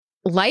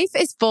Life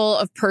is full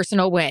of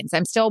personal wins.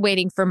 I'm still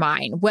waiting for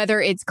mine.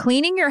 Whether it's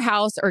cleaning your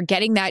house or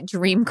getting that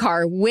dream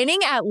car, winning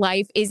at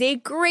life is a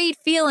great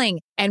feeling.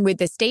 And with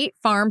the State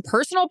Farm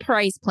Personal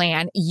Price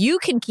Plan, you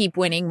can keep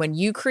winning when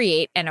you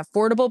create an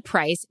affordable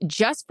price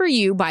just for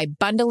you by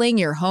bundling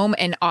your home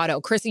and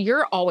auto. Krissy,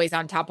 you're always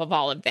on top of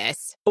all of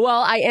this.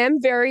 Well, I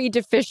am very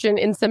deficient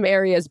in some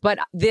areas, but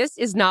this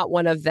is not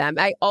one of them.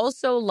 I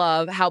also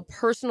love how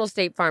personal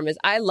State Farm is.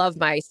 I love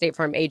my State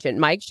Farm agent,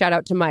 Mike. Shout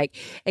out to Mike.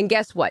 And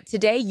guess what?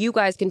 Today, you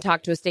guys can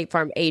talk to a State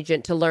Farm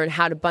agent to learn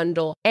how to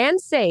bundle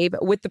and save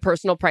with the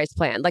Personal Price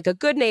Plan. Like a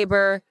good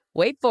neighbor,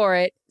 wait for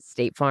it,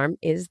 State Farm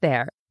is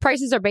there.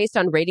 Prices are based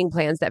on rating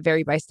plans that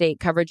vary by state.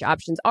 Coverage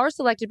options are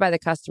selected by the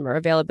customer.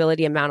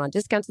 Availability, amount on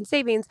discounts and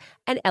savings,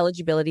 and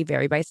eligibility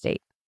vary by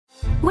state.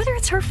 Whether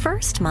it's her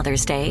first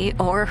Mother's Day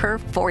or her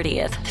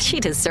 40th, she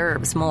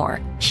deserves more.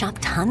 Shop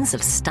tons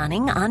of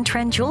stunning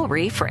on-trend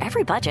jewelry for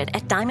every budget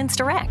at Diamonds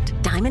Direct.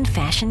 Diamond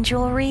fashion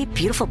jewelry,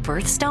 beautiful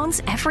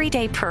birthstones,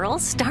 everyday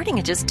pearls starting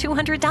at just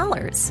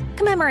 $200.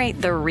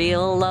 Commemorate the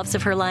real loves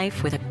of her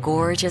life with a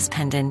gorgeous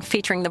pendant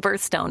featuring the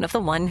birthstone of the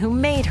one who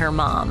made her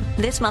mom.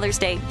 This Mother's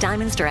Day,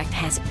 Diamonds Direct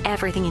has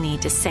everything you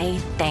need to say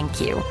thank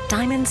you.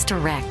 Diamonds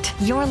Direct.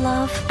 Your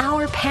love,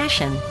 our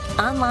passion.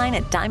 Online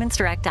at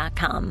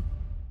diamondsdirect.com.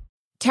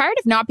 Tired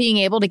of not being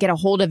able to get a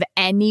hold of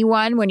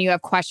anyone when you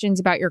have questions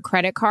about your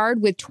credit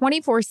card? With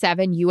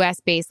 24/7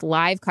 U.S.-based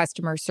live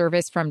customer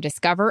service from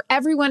Discover,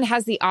 everyone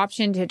has the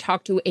option to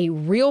talk to a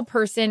real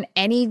person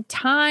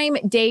anytime,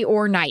 day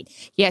or night.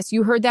 Yes,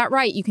 you heard that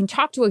right. You can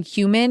talk to a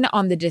human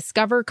on the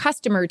Discover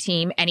customer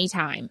team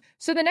anytime.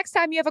 So the next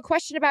time you have a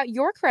question about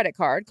your credit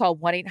card, call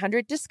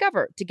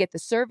 1-800-DISCOVER to get the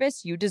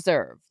service you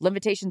deserve.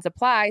 Limitations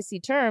apply. See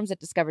terms at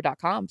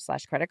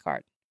discover.com/creditcard.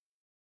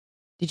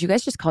 Did you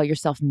guys just call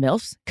yourself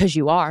MILFs? Because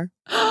you are.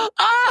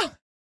 Ah!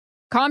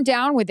 Calm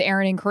Down with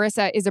Aaron and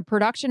Carissa is a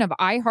production of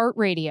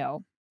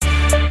iHeartRadio.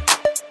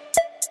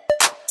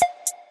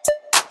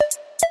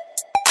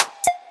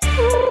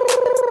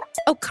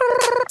 Oh,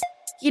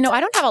 you know, I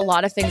don't have a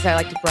lot of things I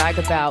like to brag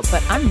about,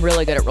 but I'm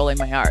really good at rolling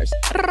my R's.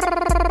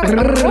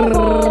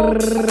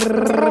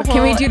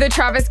 Can we do the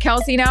Travis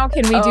Kelce now?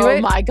 Can we do it? Oh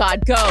my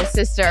God. Go,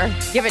 sister.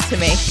 Give it to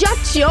me.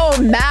 Shut your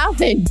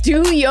mouth and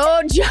do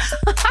your job.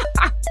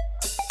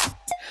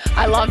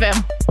 I love him.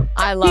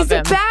 He's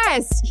the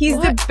best. He's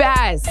the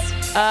best.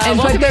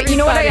 But you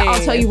know what?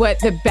 I'll tell you what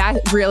the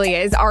best really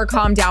is. Our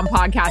Calm Down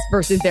podcast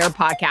versus their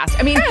podcast.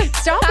 I mean,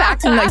 stop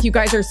acting like you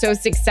guys are so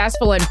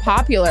successful and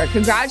popular.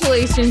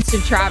 Congratulations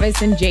to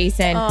Travis and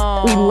Jason.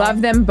 Aww. We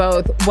love them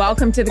both.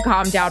 Welcome to the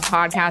Calm Down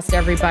podcast,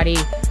 everybody.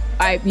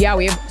 We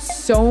have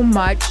so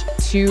much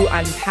to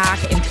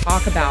unpack and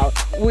talk about.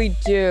 We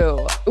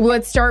do.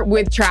 Let's start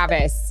with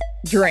Travis.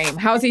 Dream.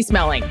 How's he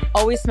smelling?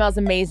 Always smells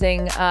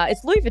amazing.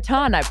 It's Louis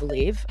Vuitton, I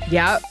believe.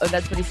 Yeah. Oh,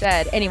 that's what he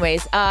said.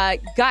 Anyways,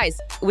 guys,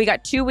 we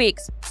got 2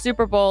 weeks.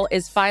 Super Bowl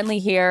is finally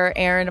here.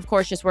 Aaron, of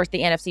course, just worked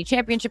the NFC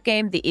Championship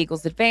game. The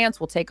Eagles advance.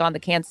 Will take on the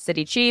Kansas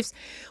City Chiefs.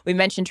 We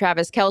mentioned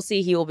Travis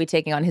Kelce. He will be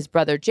taking on his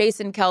brother,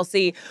 Jason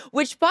Kelce,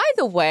 which, by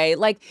the way,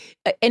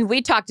 and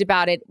we talked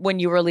about it when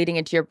you were leading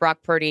into your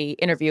Brock Purdy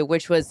interview,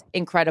 which was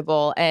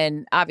incredible.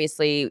 And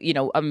obviously, you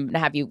know, I'm going to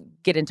have you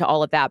get into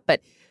all of that.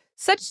 But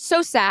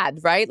so sad,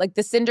 right? Like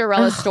the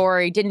Cinderella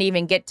story didn't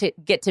even get to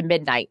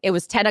midnight. It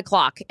was 10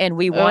 o'clock and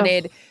we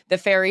wanted the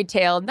fairy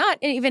tale, not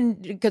even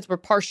because we're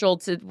partial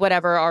to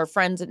whatever our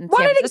friends in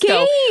San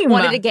Francisco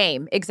wanted a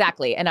game.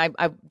 Exactly. And I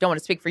don't want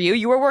to speak for you.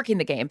 You were working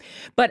the game.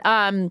 But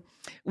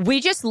we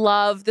just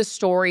love the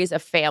stories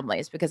of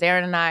families because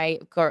Aaron and I,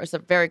 of course, are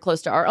very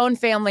close to our own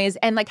families.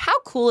 And like, how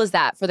cool is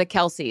that for the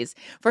Kelces,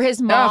 for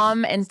his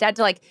mom and his dad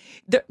to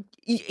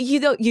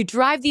you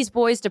drive these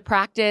boys to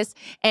practice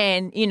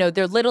and, you know,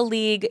 their little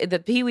league, the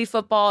Pee-wee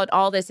football and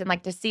all this, and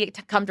like to see it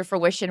to come to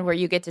fruition where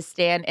you get to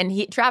stand.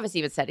 And Travis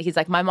even said it. He's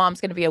like, my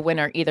mom's going to be a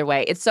winner either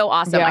way. It's so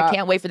awesome. Yeah. I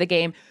can't wait for the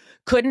game.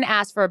 Couldn't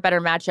ask for a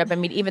better matchup. I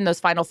mean, even those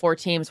Final Four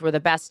teams were the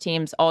best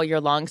teams all year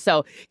long.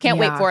 So can't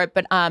wait for it.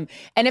 But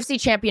NFC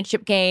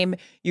Championship game,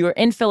 you are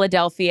in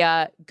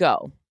Philadelphia.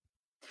 Go.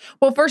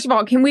 Well, first of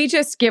all, can we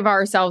just give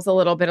ourselves a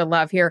little bit of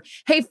love here?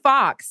 Hey,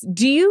 Fox,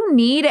 do you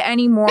need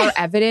any more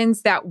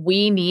evidence that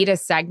we need a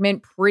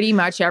segment pretty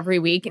much every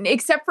week?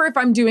 Except for if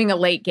I'm doing a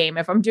late game.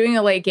 If I'm doing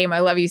a late game, I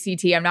love you,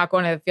 CT. I'm not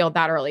going to the field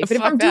that early. But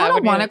if I'm doing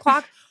a 1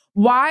 o'clock,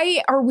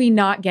 why are we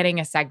not getting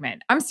a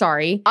segment? I'm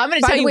sorry. I'm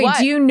going to tell you what.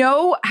 Do you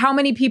know how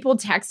many people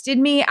texted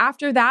me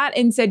after that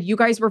and said, you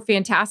guys were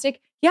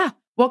fantastic? Yeah.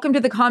 Welcome to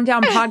the Calm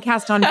Down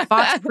podcast on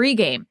Fox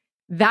pregame.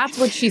 That's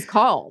what she's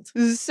called.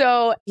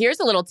 So here's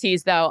a little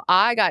tease, though.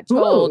 I got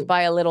told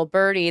by a little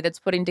birdie that's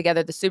putting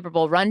together the Super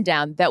Bowl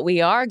rundown that we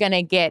are going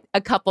to get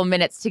a couple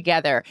minutes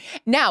together.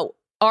 Now,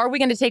 are we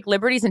going to take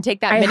liberties and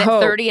take that minute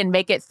 30 and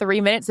make it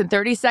 3 minutes and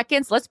 30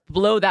 seconds? Let's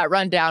blow that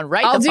rundown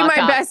right I'll the do fuck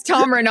my up. best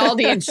Tom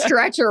Rinaldi and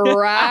stretch her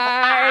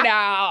right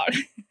out.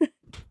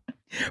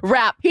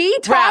 Rap. He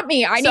taught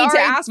me. I need to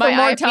ask for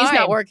more time. My IFB's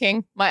not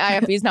working. My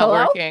IFB's not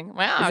working.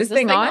 Wow. Is this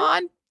thing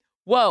on?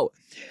 Whoa.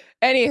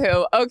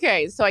 Anywho,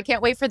 okay, so I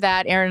can't wait for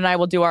that. Aaron and I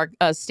will do our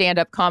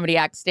stand-up comedy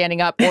act,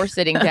 standing up or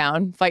sitting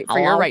down, fight for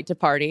your right to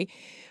party.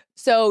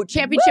 So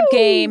championship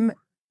game,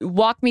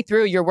 walk me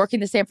through. You're working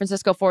the San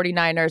Francisco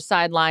 49ers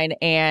sideline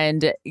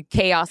and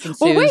chaos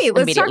ensues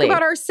let's talk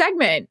about our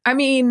segment. I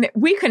mean,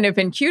 we couldn't have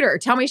been cuter.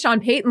 Tell me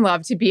Sean Payton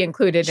loved to be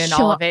included in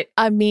all of it.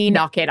 I mean,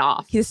 knock it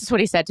off. This is what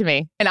he said to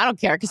me. And I don't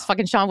care because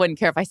fucking Sean wouldn't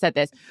care if I said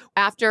this.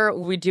 After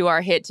we do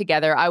our hit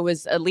together, I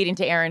was leading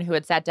to Aaron, who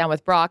had sat down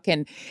with Brock.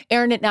 And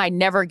Aaron and I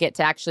never get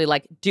to actually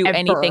do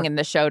anything in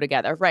the show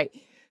together. Right.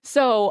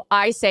 So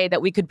I say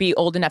that we could be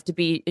old enough to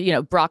be,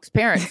 Brock's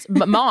parents,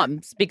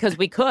 moms, because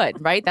we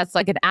could, right? That's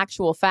like an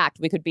actual fact.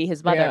 We could be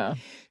his mother. Yeah.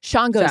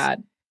 Sean goes,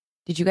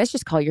 did you guys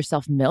just call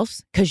yourself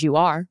MILFs? Because you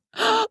are.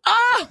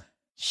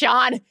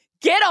 Sean,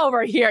 get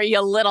over here,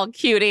 you little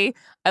cutie.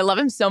 I love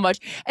him so much.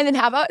 And then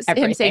how about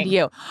him saying to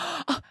you,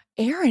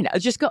 Aaron,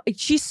 just go,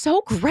 she's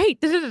so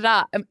great.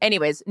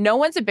 Anyways, no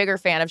one's a bigger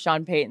fan of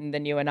Sean Payton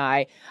than you and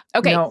I.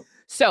 Okay,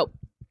 So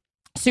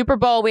Super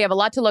Bowl, we have a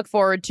lot to look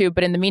forward to,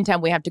 but in the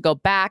meantime, we have to go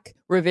back,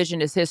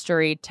 revisionist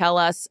history. Tell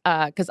us,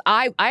 because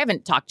I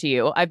haven't talked to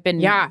you. I've been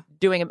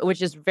doing it,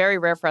 which is very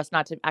rare for us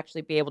not to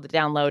actually be able to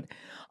download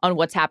on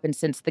what's happened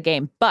since the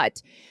game.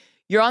 But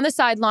you're on the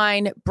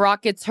sideline,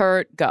 Brock gets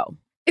hurt, go.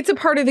 It's a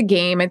part of the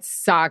game. It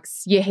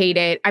sucks. You hate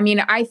it. I mean,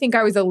 I think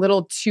I was a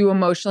little too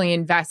emotionally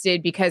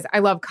invested because I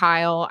love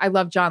Kyle. I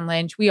love John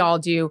Lynch. We all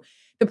do.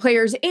 The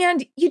players,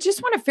 and you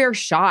just want a fair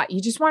shot.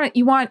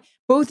 You want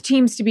both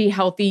teams to be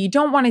healthy. You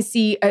don't want to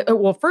see,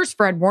 first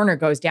Fred Warner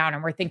goes down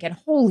and we're thinking,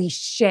 holy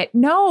shit,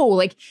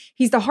 no,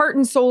 he's the heart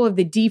and soul of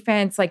the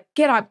defense.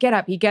 Get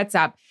up. He gets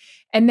up.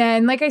 And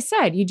then, like I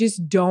said, you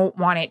just don't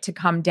want it to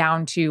come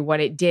down to what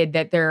it did,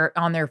 that they're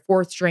on their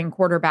fourth string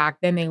quarterback,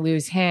 then they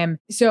lose him.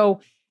 So,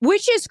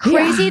 which is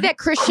crazy that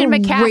Christian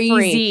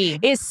McCaffrey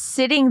is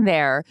sitting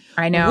there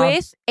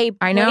with a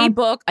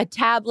playbook, a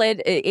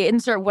tablet,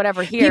 insert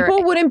whatever here.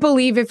 People wouldn't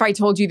believe if I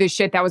told you the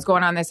shit that was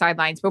going on the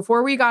sidelines.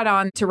 Before we got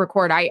on to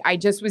record, I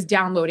just was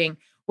downloading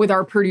with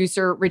our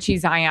producer, Richie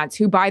Zients,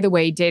 who, by the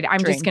way,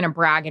 I'm just going to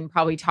brag and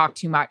probably talk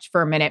too much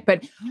for a minute.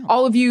 But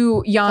all of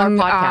you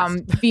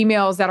young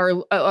females that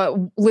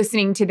are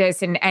listening to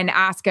this and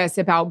ask us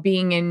about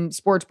being in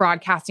sports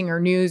broadcasting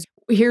or news,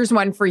 here's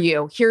one for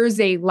you. Here's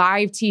a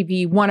live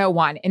TV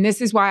 101. And this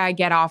is why I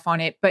get off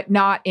on it, but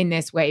not in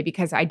this way,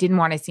 because I didn't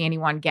want to see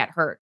anyone get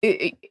hurt.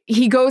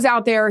 He goes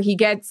out there, he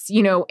gets,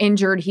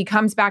 injured. He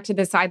comes back to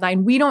the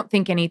sideline. We don't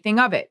think anything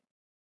of it.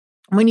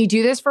 When you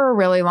do this for a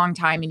really long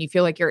time and you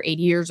feel like you're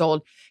 80 years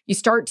old, you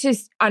start to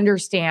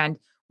understand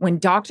when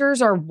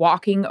doctors are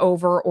walking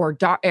over or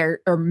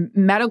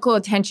medical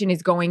attention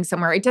is going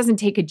somewhere, it doesn't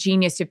take a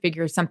genius to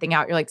figure something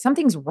out. You're like,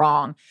 something's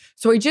wrong.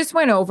 So I just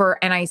went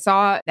over and I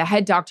saw the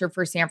head doctor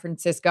for San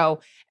Francisco,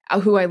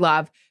 who I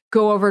love,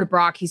 go over to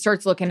Brock. He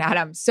starts looking at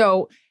him.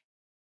 So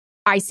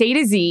I say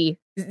to Z,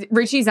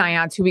 Richie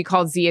Zients, who we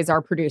call Z as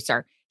our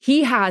producer,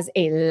 he has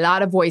a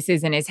lot of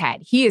voices in his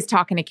head. He is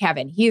talking to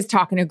Kevin. He is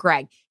talking to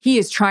Greg. He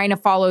is trying to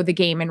follow the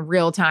game in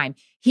real time.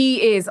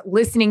 He is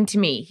listening to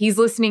me. He's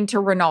listening to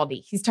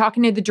Rinaldi. He's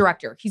talking to the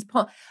director.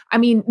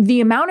 The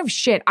amount of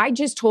shit I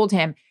just told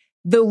him,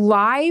 the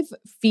live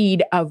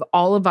feed of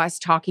all of us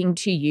talking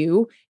to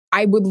you,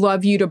 I would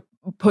love you to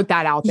put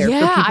that out there for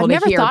people to hear. I've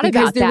never thought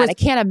about that. I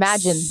can't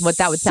imagine what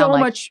that would sound like.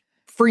 So much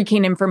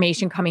freaking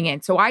information coming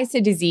in. So I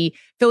said to Z,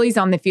 Philly's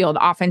on the field,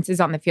 offense is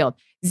on the field.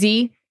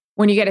 Z,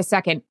 when you get a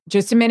second,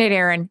 just a minute,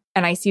 Aaron,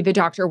 and I see the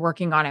doctor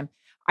working on him.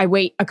 I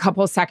wait a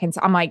couple seconds.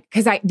 I'm like,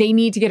 because they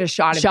need to get a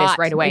shot of this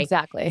right away.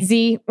 Exactly.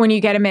 Z, when you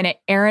get a minute,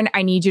 Aaron,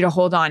 I need you to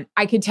hold on.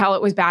 I could tell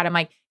it was bad. I'm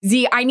like,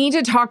 Z, I need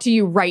to talk to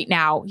you right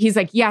now. He's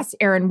like, yes,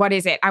 Aaron, what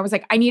is it? I was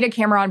like, I need a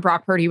camera on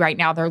Brock Purdy right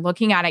now. They're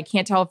looking at it. I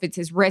can't tell if it's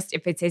his wrist,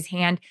 if it's his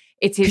hand,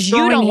 it's his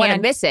throwing hand. You don't want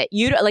to miss it.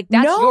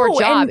 That's your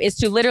job is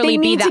to literally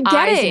be the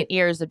eyes and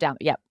ears of down.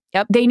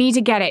 Yep. They need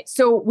to get it.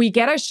 So we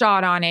get a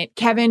shot on it.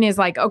 Kevin is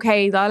like,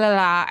 okay,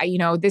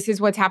 this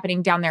is what's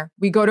happening down there.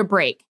 We go to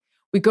break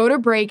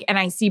and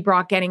I see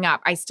Brock getting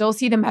up. I still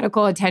see the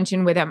medical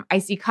attention with him. I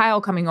see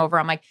Kyle coming over.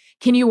 I'm like,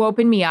 can you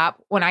open me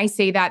up? When I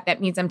say that, that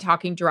means I'm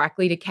talking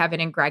directly to Kevin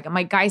and Greg. I'm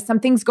like, guys,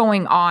 something's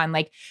going on.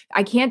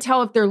 I can't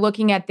tell if they're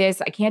looking at this.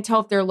 I can't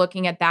tell if they're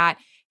looking at that.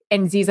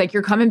 And Z's like,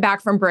 you're coming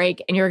back from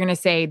break and you're going to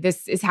say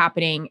this is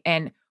happening.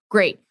 And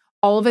great.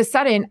 All of a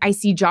sudden, I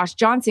see Josh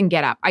Johnson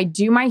get up. I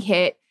do my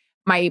hit.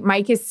 My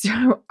mic is,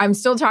 I'm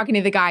still talking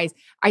to the guys.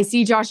 I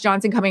see Josh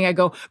Johnson coming. I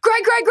go,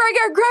 Greg.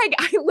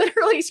 I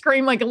literally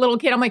scream like a little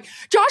kid. I'm like,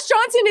 Josh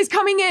Johnson is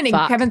coming in. And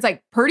Kevin's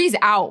like, Purdy's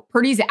out.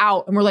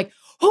 And we're like,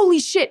 holy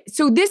shit.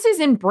 So this is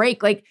in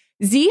break.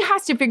 Z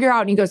has to figure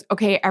out. And he goes,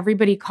 okay,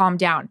 everybody calm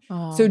down.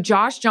 Oh. So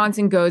Josh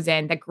Johnson goes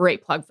in. That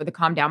great plug for the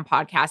Calm Down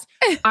podcast.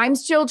 I'm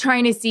still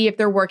trying to see if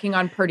they're working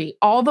on Purdy.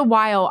 All the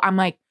while, I'm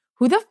like,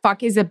 who the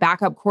fuck is a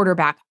backup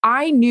quarterback?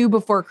 I knew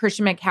before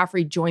Christian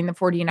McCaffrey joined the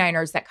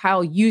 49ers that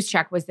Kyle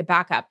Juszczyk was the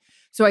backup.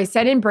 So I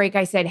said in break,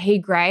 I said, hey,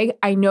 Greg,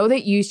 I know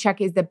that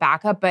Juszczyk is the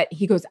backup, but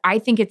he goes, I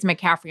think it's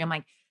McCaffrey. I'm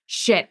like,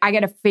 shit, I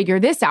got to figure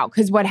this out.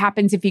 Because what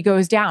happens if he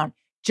goes down?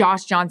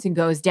 Josh Johnson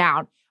goes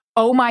down.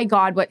 Oh my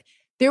God,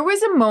 There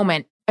was a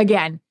moment,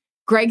 again,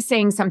 Greg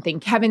saying something,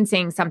 Kevin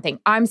saying something,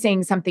 I'm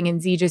saying something,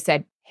 and Z just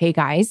said, hey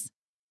guys,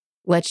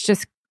 let's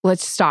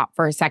stop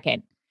for a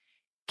second.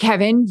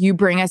 Kevin, you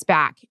bring us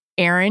back.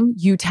 Aaron,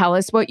 you tell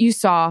us what you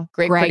saw.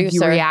 Great Greg,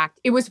 producer. you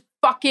react. It was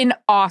fucking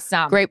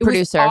awesome. Great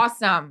producer. It was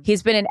awesome.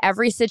 He's been in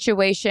every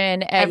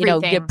situation,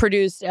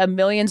 produced a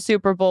million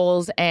Super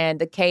Bowls and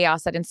the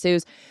chaos that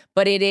ensues.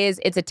 But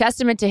it's a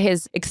testament to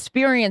his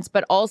experience,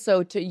 but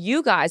also to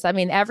you guys. I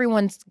mean,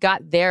 everyone's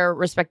got their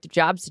respective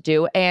jobs to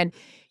do. And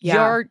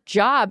your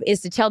job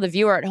is to tell the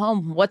viewer at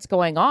home what's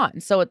going on.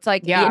 So it's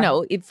like,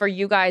 for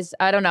you guys,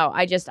 I don't know.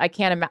 I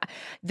can't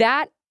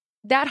imagine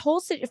that whole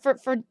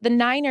for the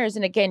Niners.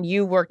 And again,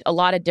 you worked a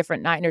lot of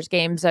different Niners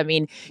games. I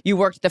mean, you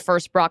worked the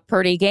first Brock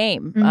Purdy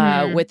game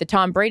with the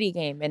Tom Brady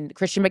game and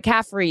Christian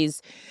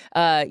McCaffrey's,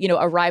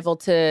 arrival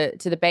to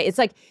the Bay. It's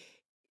like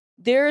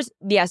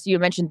you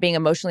mentioned being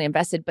emotionally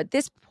invested, but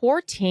this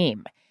poor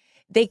team,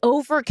 they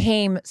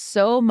overcame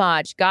so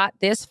much, got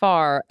this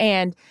far,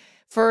 and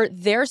for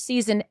their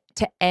season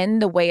to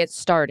end the way it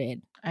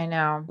started. I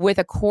know. With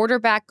a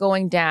quarterback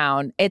going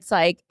down, it's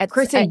like...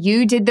 Krista,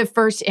 you did the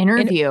first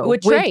interview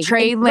with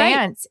Trey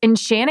Lance and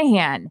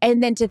Shanahan.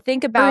 And then to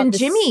think about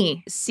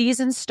Jimmy.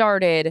 Season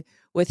started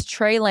with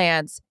Trey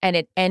Lance and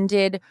it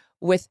ended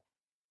with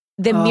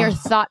the mere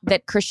thought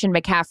that Christian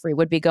McCaffrey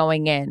would be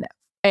going in.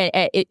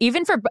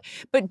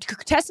 But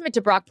testament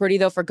to Brock Purdy,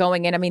 though, for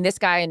going in. I mean, this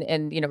guy,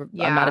 I'm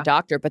not a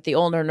doctor, but the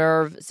ulnar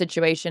nerve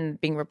situation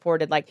being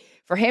reported, like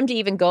for him to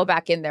even go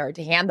back in there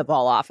to hand the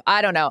ball off,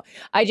 I don't know.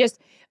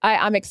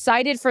 I'm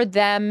excited for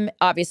them.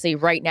 Obviously,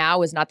 right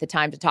now is not the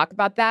time to talk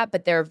about that,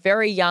 but they're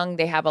very young.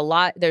 They have a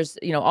lot. There's,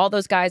 all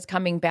those guys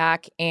coming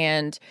back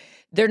and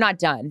they're not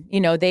done.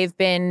 They've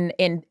been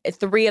in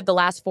 3 of the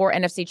last 4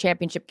 NFC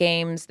Championship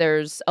games.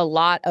 There's a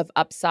lot of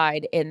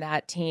upside in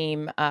that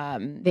team.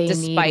 They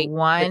need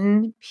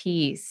one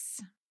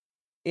piece.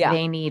 Yeah.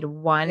 They need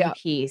one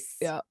piece.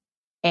 Yeah.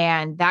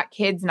 And that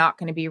kid's not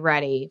going to be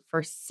ready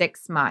for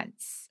 6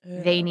 months.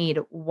 Yeah. They need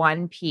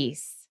one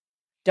piece.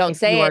 Don't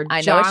say it.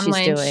 I know what she's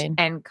Lynch doing.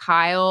 And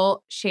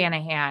Kyle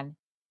Shanahan,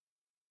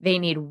 they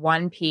need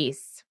one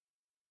piece.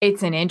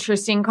 It's an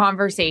interesting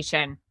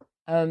conversation.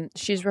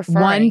 She's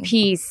referring.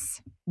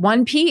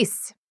 One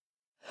piece.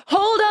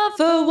 Hold on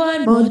for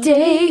one more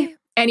day.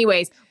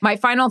 Anyways, my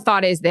final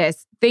thought is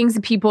this. Things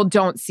that people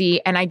don't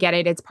see, and I get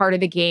it. It's part of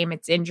the game.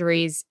 It's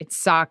injuries. It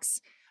sucks.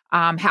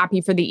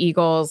 Happy for the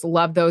Eagles.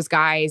 Love those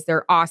guys.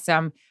 They're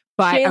awesome.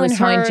 But I was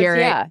telling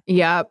Jared.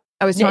 Yep.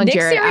 I was telling Nick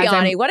Jared.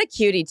 Sirianni, what a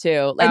cutie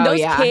too. Like those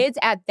kids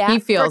at that. He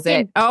feels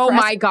it. Oh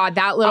my God,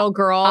 that little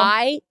girl.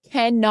 I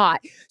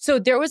cannot. So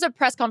there was a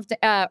press conference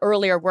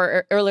earlier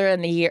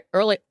in the year,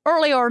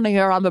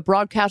 I'm a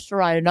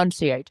broadcaster, I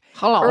enunciate.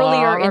 Hello,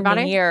 earlier everybody.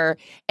 In the year.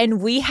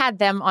 And we had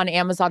them on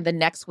Amazon the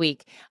next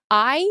week.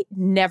 I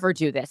never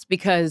do this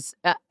because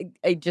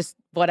I just,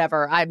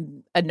 whatever,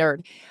 I'm a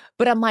nerd.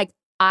 But I'm like,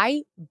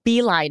 I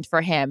beelined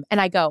for him and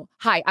I go,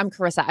 hi, I'm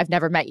Carissa. I've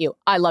never met you.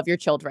 I love your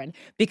children.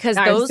 Because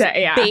those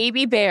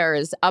baby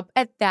bears up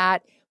at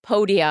that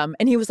podium.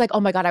 And he was like, oh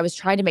my God, I was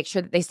trying to make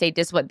sure that they stayed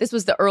disciplined. This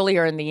was the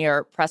earlier in the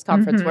year press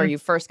conference where you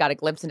first got a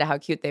glimpse into how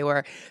cute they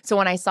were. So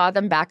when I saw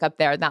them back up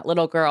there, that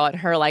little girl and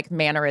her like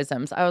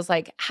mannerisms, I was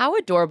like, how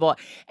adorable.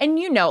 And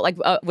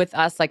with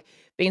us, like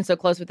being so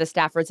close with the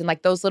Staffords and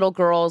like those little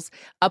girls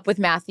up with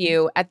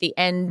Matthew at the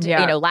end,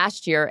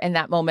 last year in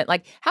that moment,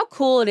 like how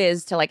cool it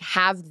is to like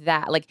have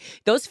that. Like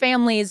those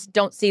families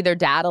don't see their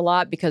dad a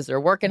lot because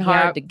they're working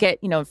hard to get,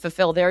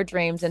 fulfill their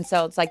dreams. And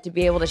so it's like to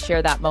be able to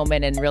share that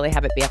moment and really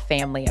have it be a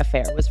family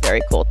affair was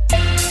very cool.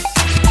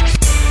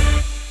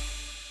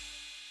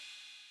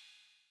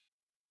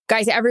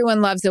 Guys,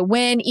 everyone loves a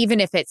win, even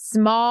if it's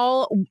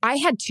small. I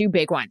had 2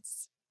 big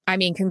ones. I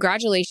mean,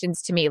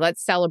 congratulations to me.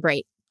 Let's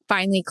celebrate.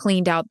 Finally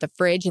cleaned out the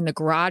fridge in the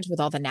garage with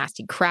all the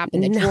nasty crap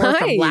in the drawer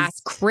from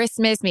last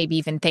Christmas, maybe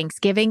even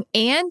Thanksgiving.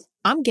 And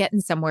I'm getting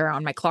somewhere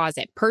on my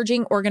closet.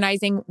 Purging,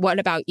 organizing. What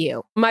about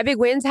you? My big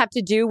wins have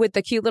to do with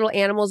the cute little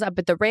animals up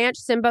at the ranch.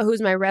 Simba,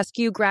 who's my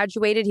rescue,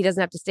 graduated. He doesn't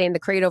have to stay in the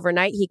crate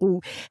overnight. He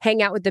can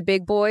hang out with the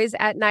big boys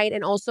at night.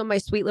 And also my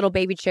sweet little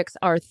baby chicks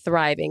are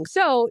thriving.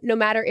 So no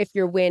matter if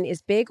your win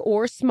is big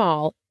or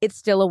small, it's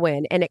still a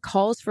win. And it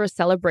calls for a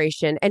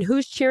celebration. And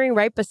who's cheering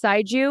right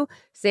beside you?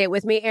 Say it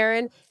with me,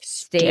 Aaron.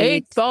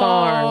 State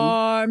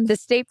Farm. The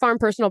State Farm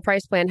Personal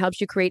Price Plan helps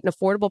you create an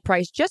affordable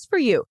price just for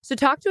you. So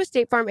talk to a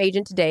State Farm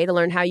agent today to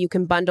learn how you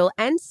can bundle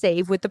and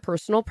save with the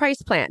Personal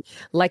Price Plan.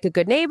 Like a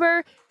good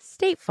neighbor,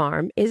 State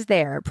Farm is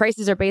there.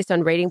 Prices are based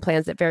on rating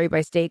plans that vary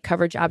by state.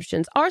 Coverage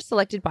options are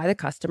selected by the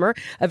customer.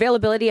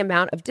 Availability,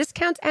 amount of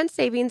discounts and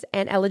savings,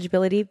 and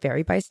eligibility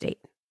vary by state.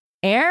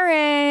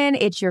 Erin,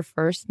 it's your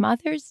first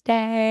Mother's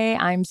Day.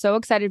 I'm so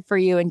excited for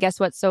you. And guess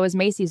what? So is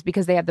Macy's,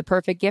 because they have the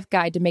perfect gift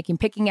guide to making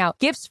picking out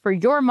gifts for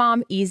your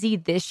mom easy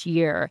this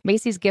year.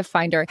 Macy's Gift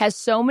Finder has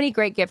so many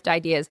great gift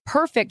ideas,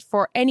 perfect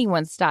for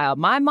anyone's style.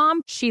 My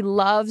mom, she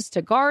loves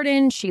to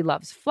garden. She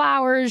loves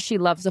flowers. She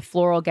loves a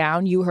floral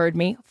gown. You heard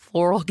me,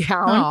 floral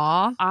gown.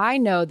 Aww. I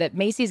know that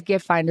Macy's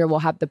Gift Finder will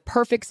have the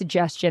perfect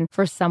suggestion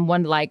for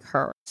someone like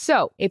her.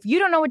 So if you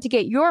don't know what to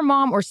get your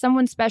mom or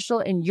someone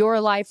special in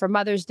your life for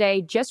Mother's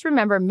Day, just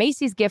remember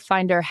Macy's Gift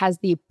Finder has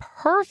the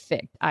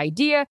perfect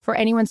idea for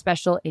anyone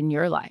special in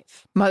your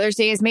life. Mother's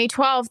Day is May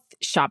 12th.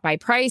 Shop by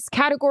price,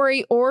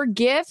 category, or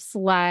gifts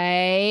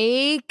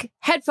like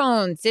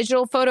headphones,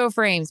 digital photo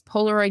frames,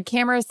 Polaroid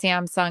camera,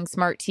 Samsung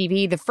Smart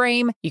TV, the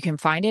frame. You can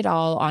find it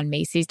all on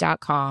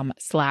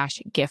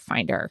Macy's.com/gift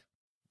finder.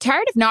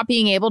 Tired of not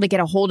being able to get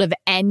a hold of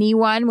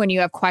anyone when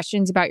you have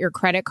questions about your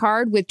credit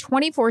card? With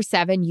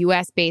 24/7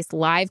 US-based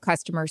live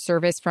customer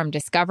service from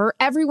Discover,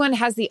 everyone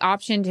has the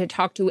option to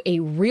talk to a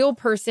real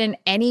person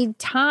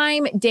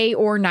anytime, day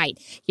or night.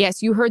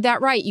 Yes, you heard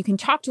that right. You can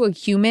talk to a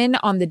human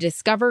on the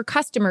Discover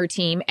customer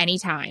team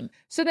anytime.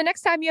 So the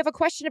next time you have a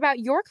question about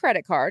your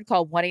credit card,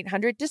 call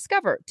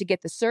 1-800-DISCOVER to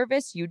get the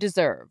service you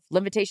deserve.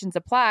 Limitations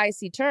apply.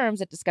 See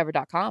terms at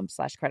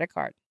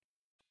discover.com/creditcard.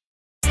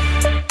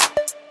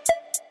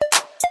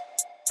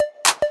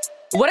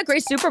 What a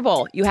great Super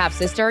Bowl you have,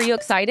 sister. Are you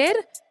excited?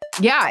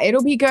 Yeah,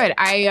 it'll be good.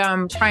 I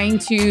am trying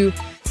to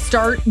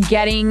start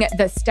getting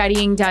the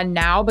studying done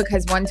now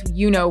because once,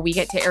 we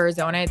get to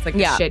Arizona, it's like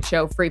a shit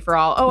show, free for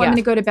all. Oh, I'm going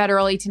to go to bed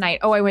early tonight.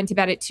 Oh, I went to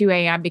bed at 2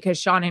 a.m. because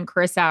Sean and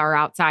Carissa are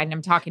outside and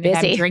I'm talking to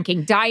them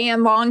drinking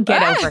Diane Long.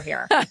 Get over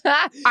here.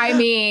 I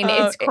mean,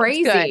 it's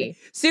crazy.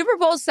 It's Super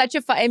Bowl is such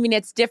a fun,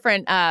 it's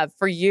different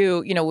for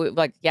you.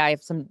 I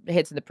have some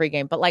hits in the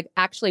pregame, but like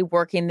actually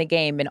working the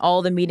game and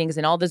all the meetings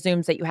and all the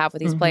Zooms that you have with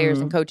these players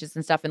and coaches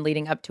and stuff and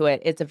leading up to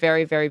it. It's a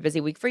very, very busy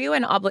week for you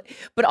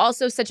but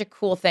also such a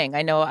cool thing.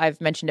 I know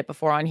I've mentioned it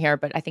before on here,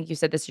 but I think you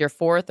said this is your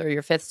 4th or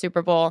your 5th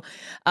Super Bowl.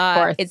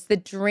 It's the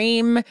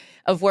dream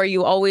of where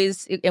you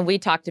always, and we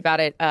talked about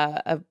it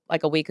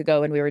like a week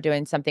ago when we were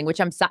doing something, which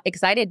I'm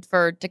excited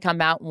to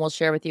come out and we'll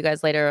share with you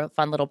guys later, a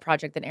fun little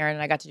project that Aaron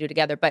and I got to do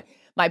together. But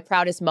my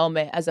proudest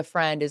moment as a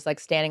friend is like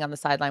standing on the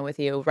sideline with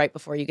you right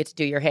before you get to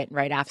do your hit and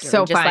right after.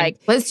 So just fun.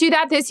 Let's do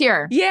that this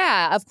year.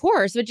 Yeah, of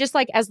course. But just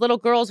like as little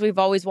girls, we've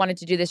always wanted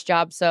to do this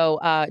job. So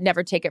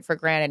never take it for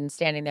granted and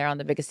standing there on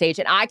the biggest stage.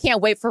 And I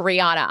can't wait for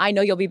Rihanna. I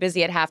know you'll be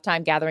busy at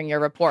halftime gathering your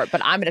report,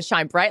 but I'm going to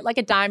shine bright like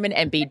a diamond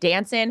and be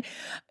dancing.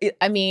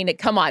 I mean,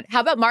 come on. How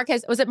about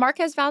Marquez? Was it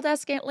Marquez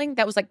Valdez-Scantling?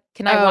 That was like,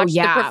 can I watch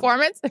the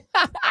performance?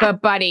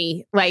 But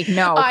buddy,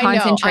 no,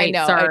 concentrate,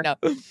 sir. I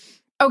know.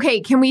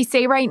 Okay, can we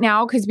say right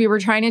now, because we were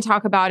trying to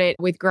talk about it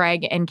with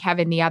Greg and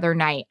Kevin the other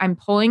night, I'm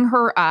pulling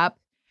her up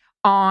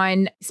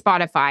on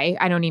Spotify.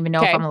 I don't even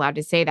know if I'm allowed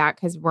to say that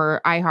because we're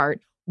iHeart.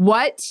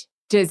 What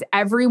does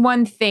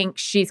everyone think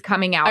she's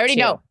coming out I already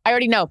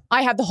know.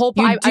 I have the whole...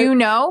 You do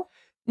know?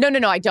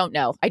 No, I don't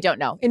know.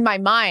 In my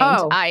mind,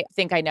 I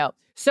think I know.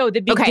 So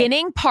the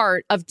beginning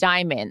part of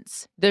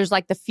Diamonds, there's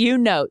like the few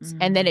notes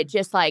and then it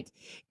just like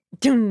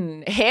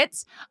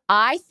hits.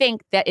 I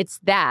think that it's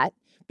that.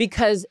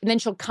 Because then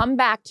she'll come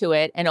back to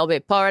it and it'll be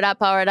pour it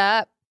up,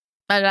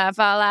 and I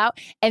fall out.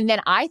 And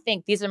then I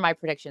think, these are my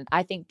predictions.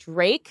 I think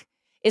Drake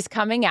is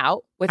coming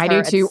out with her. I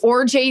do too.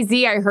 Or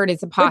Jay-Z, I heard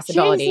it's a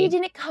possibility. But Jay-Z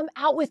didn't come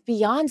out with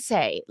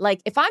Beyonce.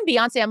 Like, if I'm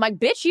Beyonce, I'm like,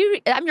 bitch,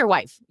 I'm your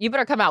wife. You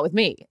better come out with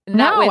me.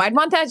 I'd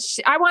want that.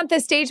 I want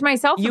the stage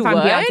myself if I'm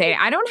Beyonce.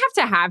 I don't have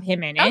to have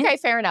him in it. Okay,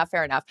 fair enough.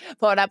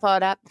 Pour it up.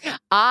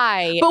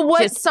 But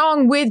what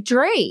song with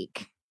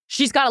Drake?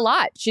 She's got a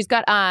lot. She's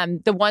got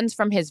the ones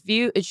from his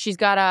view. She's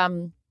got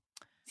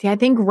See, I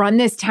think Run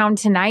This Town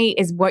Tonight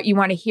is what you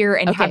want to hear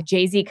and have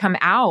Jay-Z come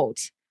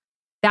out.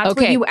 That's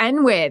what you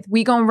end with.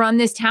 We gonna run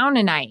this town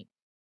tonight.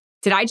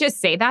 Did I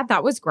just say that?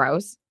 That was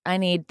gross. I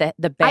need the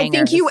bangers. I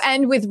think you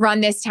end with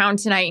Run This Town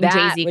Tonight and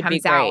Jay-Z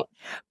comes out.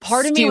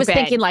 Part of me was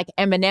thinking like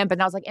Eminem, but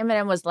I was like,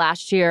 Eminem was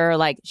last year.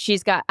 Like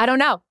she's got, I don't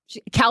know.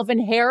 Calvin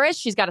Harris.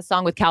 She's got a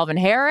song with Calvin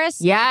Harris.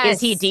 Yes.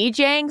 Is he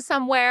DJing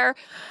somewhere?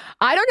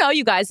 I don't know,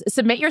 you guys.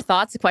 Submit your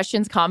thoughts,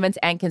 questions, comments,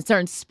 and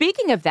concerns.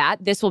 Speaking of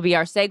that, this will be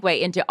our segue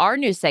into our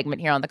new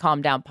segment here on the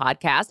Calm Down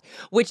podcast,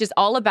 which is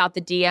all about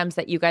the DMs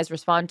that you guys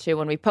respond to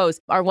when we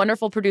post. Our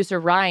wonderful producer,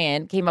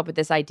 Ryan, came up with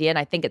this idea, and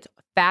I think it's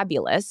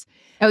fabulous.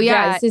 Oh,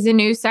 yeah. This is a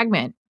new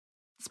segment.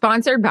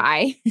 Sponsored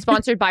by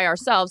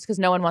ourselves because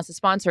no one wants to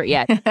sponsor it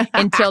yet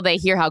until they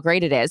hear how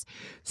great it is.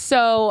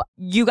 So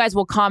you guys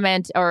will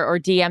comment or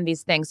DM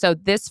these things. So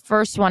this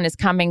first one is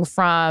coming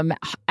from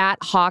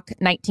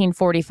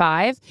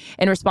 @Hawk1945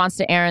 in response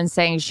to Erin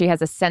saying she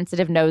has a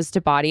sensitive nose to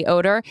body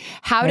odor.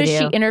 How does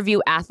she interview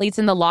athletes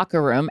in the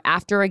locker room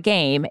after a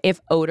game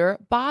if odor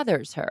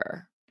bothers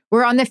her?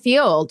 We're on the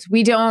field.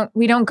 We don't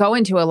go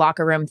into a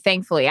locker room,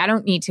 thankfully. I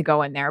don't need to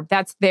go in there.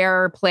 That's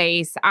their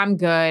place. I'm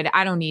good.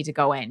 I don't need to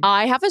go in.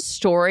 I have a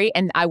story,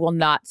 and I will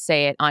not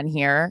say it on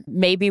here.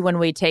 Maybe when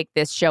we take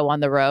this show on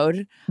the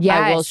road,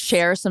 I will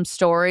share some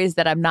stories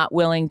that I'm not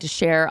willing to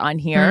share on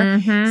here.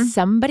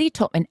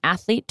 Mm-hmm. An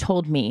athlete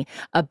told me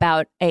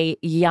about a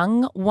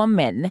young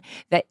woman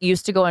that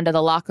used to go into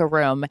the locker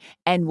room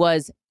and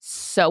was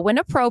so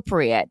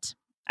inappropriate.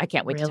 I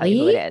can't wait to tell you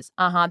who it is.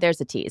 There's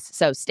a tease.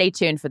 So stay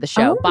tuned for the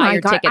show. Buy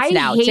your tickets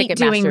now. I hate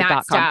doing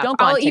that stuff. Don't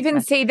go I'll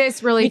even say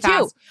this really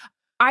fast. Too.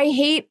 I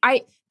hate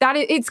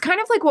it's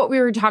kind of like what we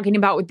were talking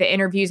about with the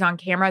interviews on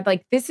camera.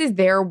 Like, this is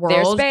their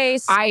world. Their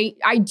space.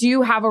 I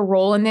do have a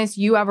role in this.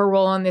 You have a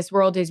role in this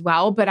world as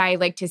well, but I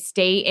like to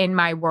stay in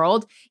my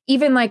world.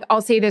 Even like,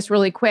 I'll say this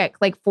really quick,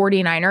 like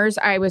 49ers,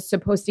 I was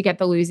supposed to get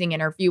the losing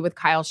interview with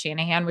Kyle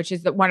Shanahan, which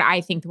is one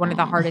of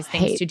the hardest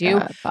things to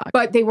do.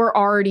 But they were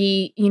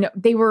already,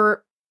 they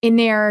were in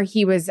there.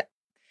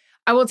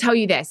 I will tell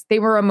you this. They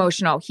were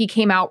emotional. He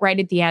came out right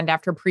at the end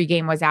after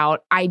pregame was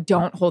out. I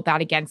don't hold that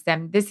against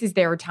them. This is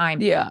their time.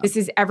 Yeah. This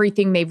is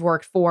everything they've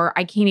worked for.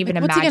 I can't even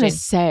imagine. What's he going to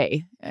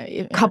say?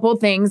 A couple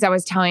things I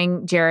was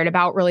telling Jared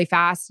about really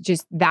fast,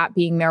 just that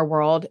being their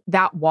world.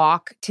 That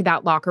walk to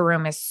that locker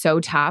room is so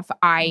tough.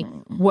 I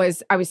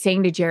was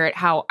saying to Jared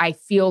how I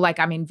feel like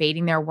I'm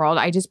invading their world.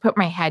 I just put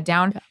my head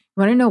down.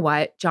 You want to know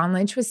what? John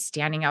Lynch was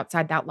standing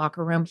outside that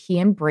locker room. He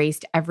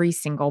embraced every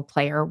single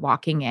player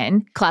walking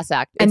in. Class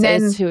act. And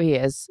then it's who he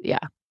is. Yeah.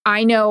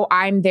 I know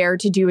I'm there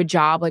to do a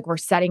job. Like, we're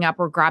setting up,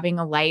 we're grabbing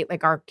a light.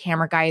 Like, our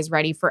camera guy is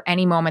ready for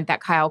any moment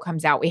that Kyle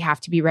comes out. We have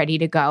to be ready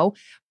to go.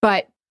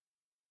 But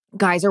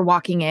guys are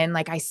walking in.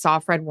 Like, I saw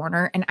Fred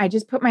Warner and I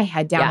just put my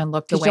head down and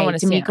looked away.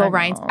 D'Amico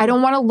Ryans. I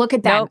don't want to look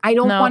at them. Nope, I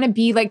don't want to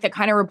be like the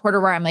kind of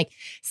reporter where I'm like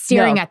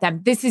staring at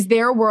them. This is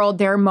their world,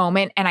 their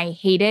moment. And I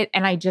hate it.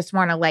 And I just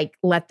want to like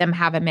let them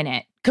have a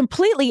minute.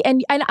 Completely.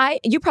 And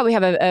you probably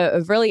have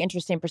a really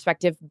interesting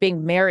perspective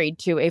being married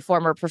to a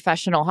former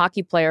professional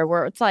hockey player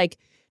where it's like,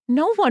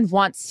 no one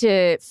wants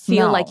to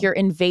feel like you're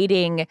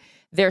invading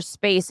their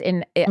space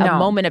in a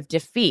moment of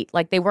defeat.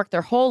 Like, they work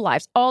their whole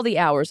lives, all the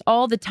hours,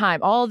 all the time,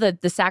 all the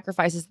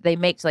sacrifices that they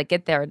make to like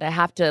get there and to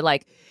have to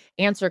like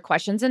answer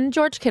questions. And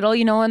George Kittle,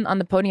 on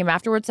the podium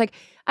afterwards, like,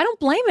 I don't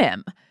blame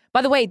him.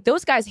 By the way,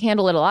 those guys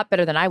handle it a lot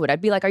better than I would. I'd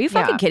be like, are you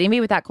fucking kidding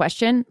me with that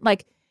question?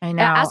 Like, I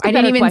know. I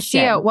didn't even see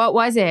it. What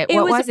was it?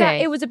 What was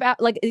it? It was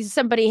about like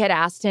somebody had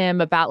asked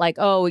him about like,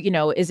 oh,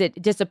 is it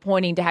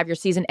disappointing to have your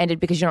season ended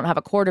because you don't have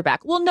a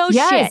quarterback? Well, no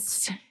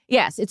shit.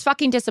 Yes, it's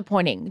fucking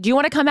disappointing. Do you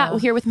want to come out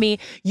here with me?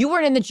 You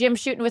weren't in the gym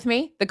shooting with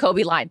me? The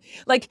Kobe line.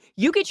 Like,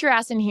 you get your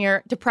ass in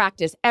here to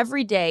practice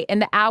every day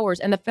and the hours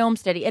and the film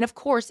study. And of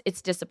course,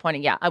 it's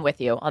disappointing. Yeah, I'm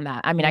with you on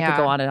that. I mean, I could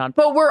go on and on.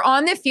 But we're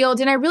on the field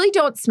and I really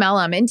don't smell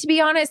them. And to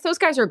be honest, those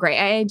guys are great.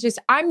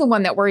 I'm the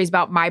one that worries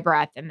about my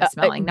breath and the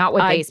smelling, not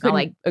what they smell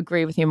like.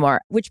 Agree with you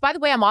more. Which, by the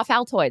way, I'm off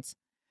Altoids.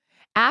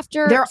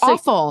 They're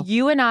awful.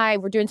 You and I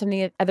were doing something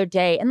the other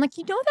day. And like,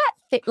 that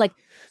thing, like.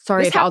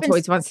 Sorry if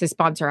Altoids wants to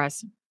sponsor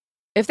us.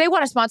 If they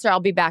want to sponsor, I'll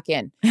be back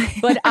in.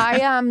 But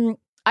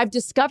I've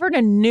discovered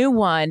a new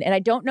one, and I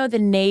don't know the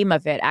name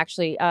of it.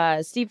 Actually,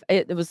 Steve,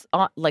 it was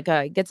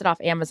gets it off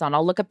Amazon.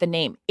 I'll look up the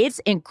name. It's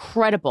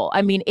incredible.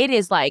 I mean, it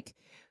is like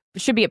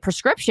should be a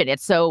prescription.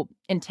 It's so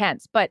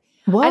intense, but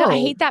I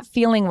hate that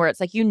feeling where it's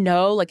like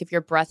like if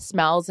your breath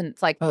smells and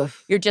it's like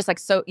you're just like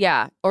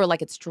or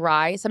like it's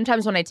dry.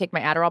 Sometimes when I take my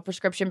Adderall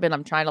prescription, but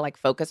I'm trying to like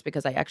focus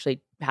because I actually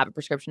have a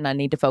prescription and I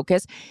need to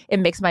focus, it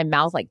makes my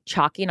mouth like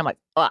chalky and I'm like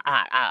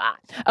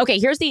Okay,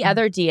 here's the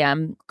other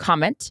DM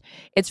comment.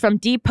 It's from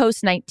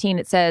DPost19.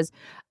 It says,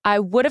 I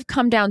would have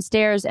come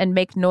downstairs and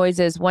make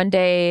noises. One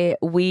day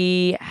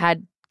we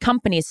had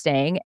company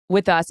staying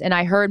with us, and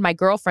I heard my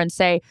girlfriend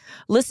say,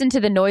 listen to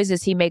the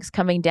noises he makes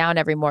coming down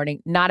every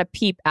morning. Not a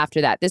peep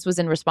after that. This was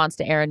in response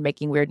to Aaron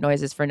making weird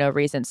noises for no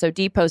reason. So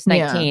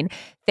DPost19,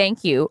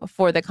 thank you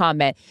for the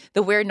comment.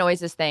 The weird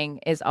noises thing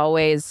is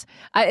always,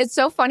 it's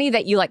so funny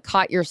that you like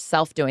caught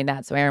yourself doing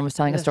that. So Aaron was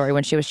telling a story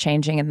when she was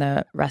changing in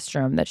the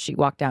restroom that she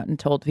walked out and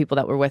told people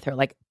that were with her,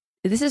 like,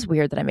 this is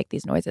weird that I make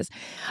these noises.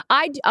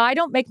 I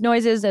don't make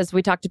noises, as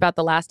we talked about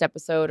the last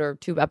episode or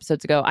 2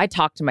 episodes ago. I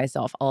talk to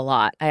myself a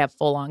lot. I have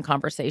full-on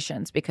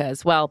conversations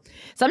because, well,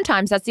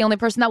 sometimes that's the only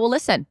person that will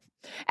listen.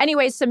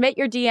 Anyways, submit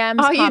your DMs,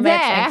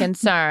 comments, and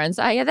concerns.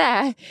 Are you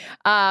there?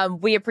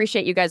 We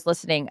appreciate you guys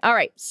listening. All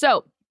right,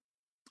 so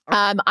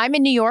I'm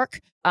in New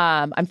York.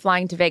 I'm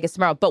flying to Vegas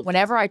tomorrow. But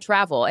whenever I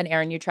travel, and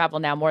Aaron, you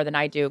travel now more than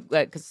I do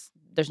because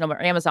there's no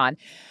more Amazon,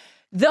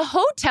 the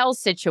hotel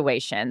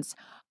situations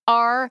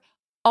are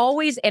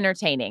always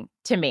entertaining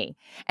to me.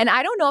 And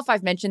I don't know if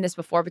I've mentioned this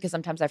before because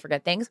sometimes I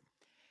forget things.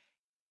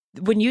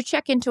 When you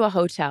check into a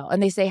hotel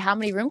and they say, how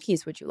many room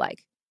keys would you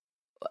like?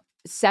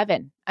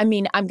 7. I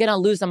mean, I'm going to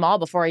lose them all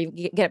before I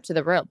get up to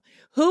the room.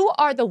 Who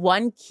are the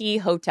 1 key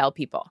hotel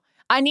people?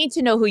 I need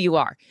to know who you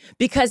are,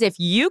 because if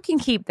you can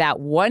keep that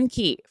 1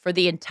 key for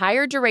the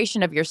entire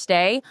duration of your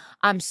stay,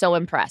 I'm so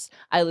impressed.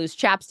 I lose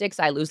chapsticks.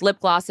 I lose lip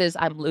glosses.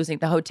 I'm losing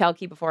the hotel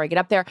key before I get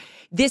up there.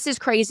 This is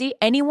crazy.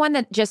 Anyone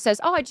that just says,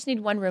 oh, I just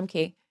need 1 room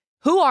key.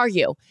 Who are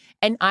you?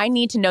 And I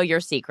need to know your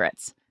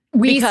secrets.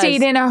 We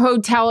stayed in a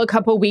hotel a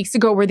couple weeks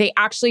ago where they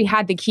actually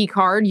had the key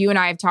card. You and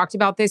I have talked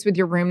about this with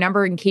your room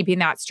number and keeping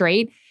that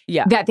straight.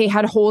 Yeah. That they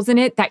had holes in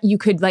it that you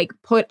could like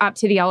put up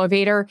to the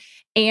elevator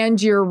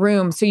and your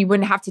room so you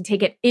wouldn't have to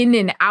take it in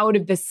and out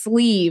of the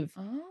sleeve.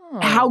 Oh.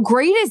 How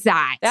great is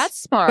that?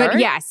 That's smart. But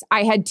yes,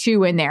 I had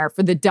 2 in there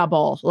for the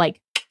double.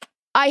 Like,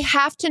 I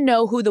have to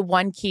know who the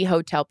 1 key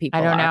hotel people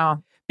are. I don't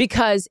know.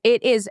 because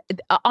it is,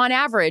 on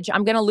average,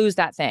 I'm going to lose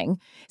that thing.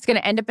 It's going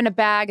to end up in a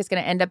bag. It's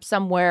going to end up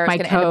somewhere. It's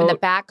going to end up in the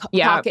back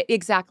pocket.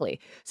 Exactly.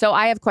 So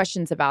I have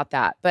questions about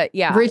that. But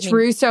yeah. Rich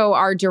Russo,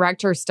 our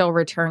director, still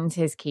returns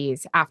his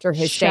keys after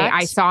his stay.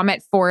 I saw him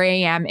at 4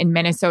 a.m. in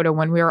Minnesota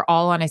when we were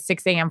all on a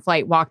 6 a.m.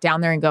 flight, walk down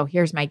there and go,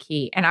 here's my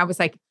key. And I was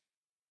like,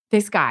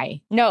 this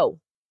guy. No.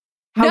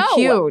 How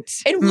cute.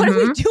 And what are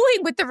we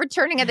doing with the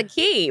returning of the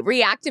key?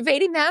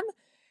 Reactivating them?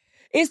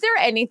 Is there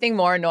anything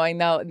more annoying,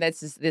 though?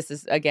 This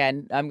is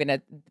again, I'm going to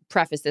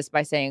preface this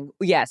by saying,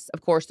 yes,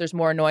 of course, there's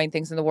more annoying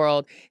things in the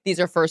world. These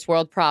are first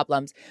world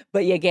problems.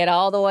 But you get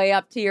all the way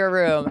up to your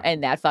room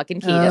and that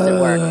fucking key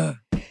doesn't work.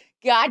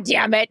 God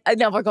damn it.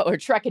 And then we're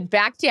trekking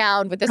back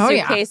down with the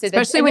suitcases.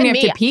 Especially when you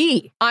have to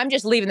pee. I'm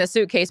just leaving the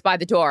suitcase by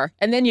the door.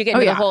 And then you get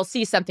into the whole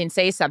see something,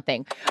 say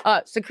something.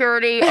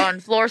 Security on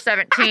floor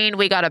 17.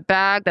 We got a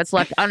bag that's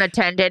left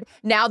unattended.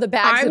 Now the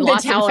bag's been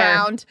lost and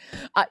found.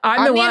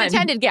 I'm the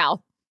unattended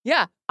gal.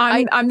 Yeah.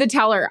 I'm the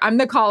teller. I'm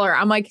the caller.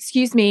 I'm like,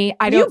 excuse me,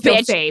 I don't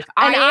feel safe.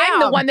 And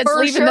I'm the one that's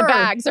leaving the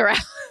bags around.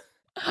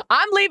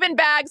 I'm leaving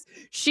bags.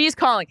 She's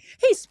calling.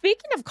 Hey,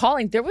 speaking of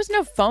calling, there was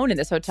no phone in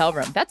this hotel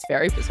room. That's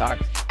very bizarre.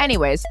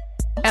 Anyways,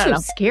 I don't know.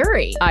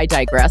 Scary. I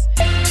digress.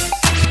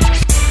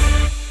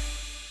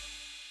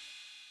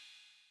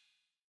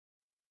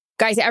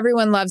 Guys,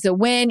 everyone loves a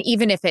win,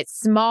 even if it's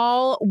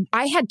small.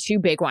 I had 2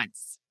 big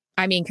ones.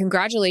 I mean,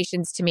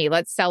 congratulations to me.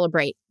 Let's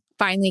celebrate.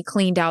 Finally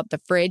cleaned out the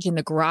fridge in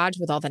the garage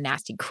with all the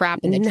nasty crap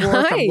in the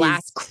drawer from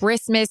last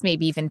Christmas,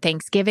 maybe even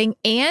Thanksgiving.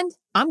 And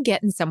I'm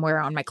getting somewhere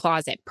on my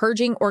closet.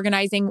 Purging,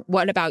 organizing.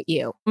 What about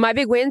you? My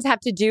big wins have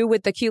to do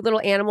with the cute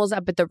little animals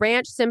up at the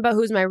ranch. Simba,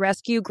 who's my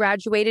rescue,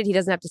 graduated. He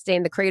doesn't have to stay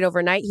in the crate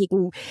overnight. He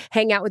can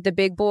hang out with the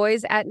big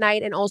boys at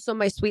night. And also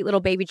my sweet little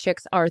baby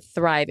chicks are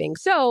thriving.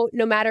 So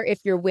no matter if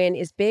your win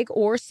is big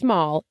or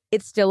small,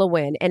 it's still a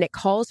win. And it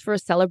calls for a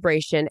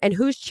celebration. And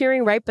who's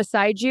cheering right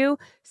beside you?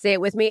 Say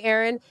it with me,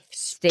 Aaron.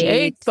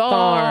 State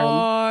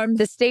Farm.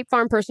 The State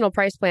Farm Personal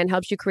Price Plan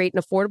helps you create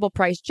an affordable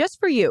price just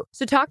for you.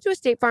 So talk to a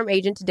State Farm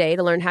agent today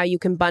to learn how you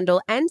can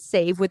bundle and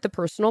save with the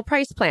Personal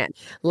Price Plan.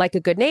 Like a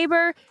good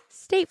neighbor,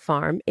 State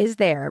Farm is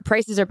there.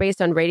 Prices are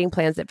based on rating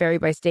plans that vary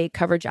by state.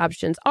 Coverage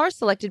options are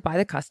selected by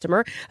the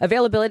customer.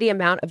 Availability,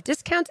 amount of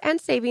discounts and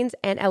savings,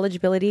 and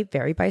eligibility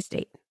vary by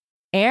state.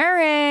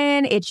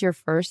 Erin, it's your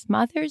first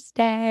Mother's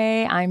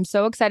Day. I'm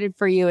so excited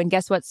for you. And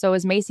guess what? So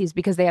is Macy's,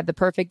 because they have the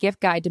perfect gift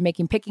guide to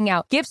making picking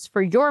out gifts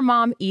for your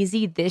mom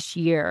easy this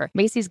year.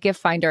 Macy's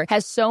Gift Finder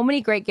has so many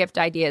great gift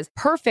ideas,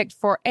 perfect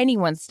for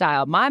anyone's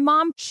style. My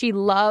mom, she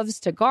loves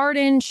to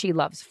garden. She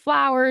loves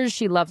flowers.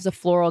 She loves a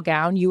floral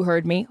gown. You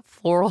heard me,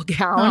 floral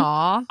gown.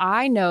 Aww.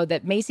 I know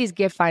that Macy's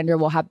Gift Finder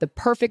will have the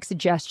perfect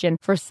suggestion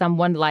for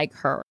someone like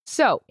her.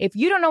 So if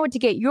you don't know what to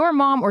get your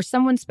mom or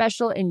someone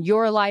special in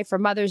your life for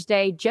Mother's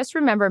Day, just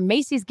remember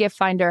Macy's Gift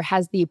Finder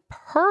has the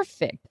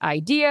perfect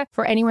idea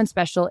for anyone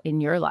special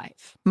in your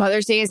life.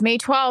 Mother's Day is May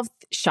 12th.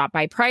 Shop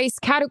by price,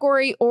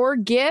 category, or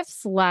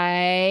gifts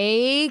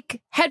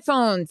like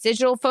headphones,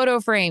 digital photo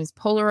frames,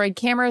 Polaroid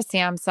camera,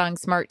 Samsung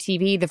Smart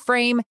TV, the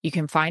frame. You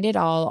can find it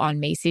all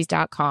on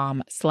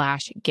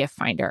Macy's.com/gift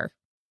finder.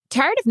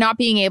 Tired of not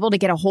being able to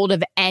get a hold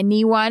of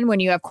anyone when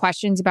you have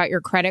questions about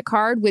your credit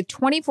card? With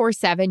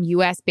 24/7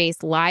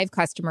 US-based live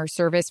customer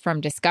service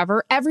from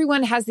Discover,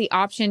 everyone has the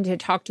option to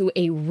talk to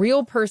a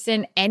real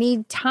person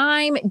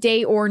anytime,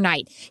 day or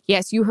night.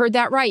 Yes, you heard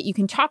that right. You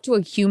can talk to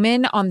a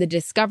human on the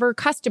Discover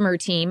customer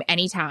team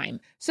anytime.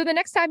 So the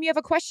next time you have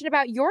a question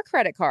about your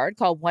credit card,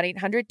 call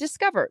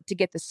 1-800-DISCOVER to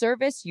get the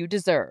service you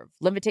deserve.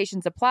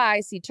 Limitations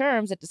apply. See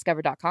terms at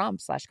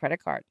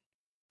discover.com/creditcard.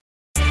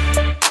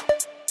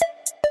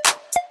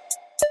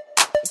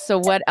 So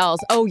what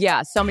else? Oh,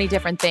 yeah. So many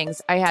different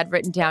things I had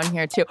written down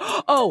here, too.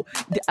 Oh,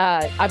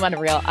 I'm on a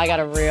reel. I got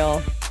a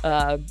real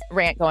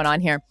rant going on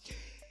here.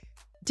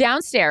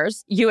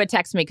 Downstairs, you had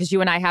texted me because you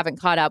and I haven't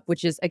caught up,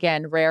 which is,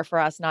 again, rare for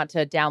us not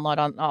to download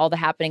on all the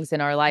happenings in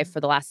our life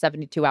for the last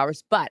 72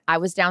 hours. But I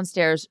was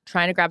downstairs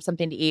trying to grab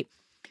something to eat.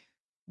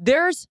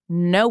 There's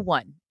no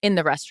one in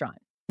the restaurant.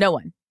 No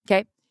one.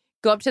 Okay.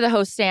 Go up to the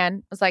host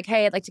stand. I was like,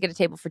 hey, I'd like to get a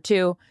table for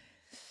 2.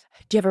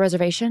 Do you have a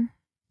reservation?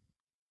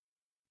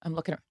 I'm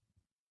looking at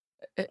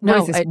no,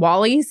 what is this,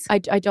 Wally's? I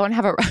don't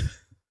have a...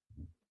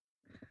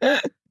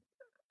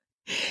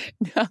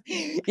 No.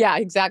 Yeah,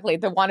 exactly.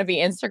 The wannabe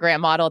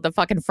Instagram model at the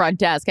fucking front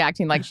desk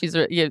acting like she's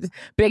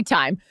big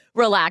time.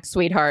 Relax,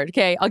 sweetheart.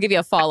 Okay, I'll give you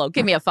a follow.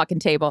 Give me a fucking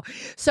table.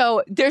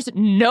 So there's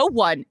no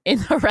one in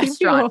the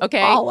restaurant.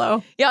 Okay,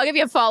 follow. Yeah, I'll give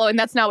you a follow, and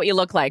that's not what you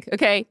look like.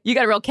 Okay, you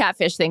got a real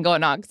catfish thing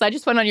going on. Because I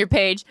just went on your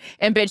page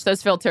and bitched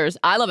those filters.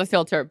 I love a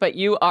filter, but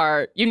you're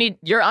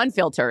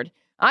unfiltered.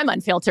 I'm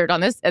unfiltered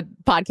on this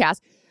podcast.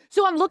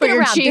 So I'm looking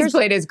around. Your cheese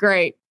plate is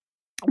great.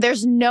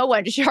 There's no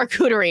one,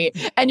 charcuterie,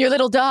 and your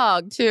little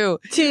dog too.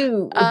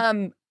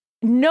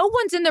 No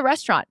one's in the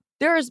restaurant.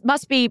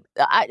 Must be,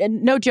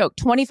 no joke,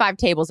 25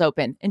 tables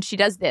open. And she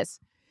does this.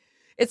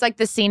 It's like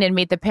the scene in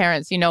Meet the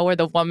Parents, where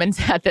the woman's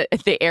at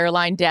the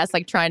airline desk,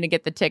 like trying to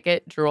get the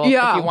ticket, drool, if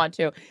you want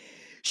to.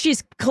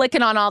 She's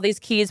clicking on all these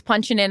keys,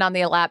 punching in on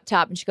the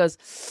laptop, and she goes,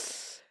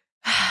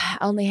 I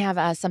only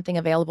have something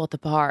available at the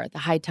bar, the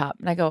high top.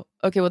 And I go,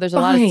 okay, well, there's a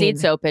lot of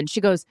seats open.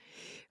 She goes,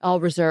 all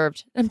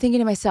reserved. I'm thinking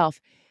to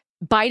myself,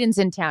 Biden's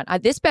in town.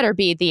 This better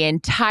be the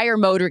entire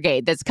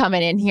motorcade that's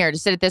coming in here to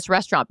sit at this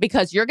restaurant,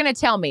 because you're going to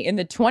tell me in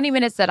the 20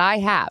 minutes that I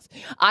have,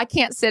 I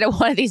can't sit at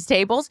one of these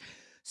tables.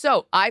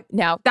 So that's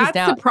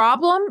the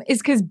problem, is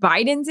because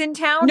Biden's in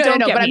town. No,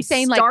 but I'm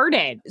saying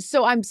started.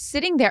 So I'm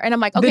sitting there and I'm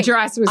like, okay, the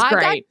dress was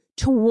great. I got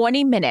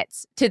 20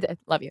 minutes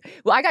love you.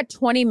 Well, I got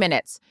 20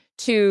 minutes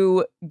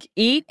to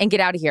eat and get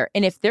out of here.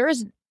 And if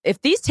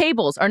these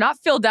tables are not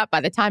filled up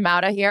by the time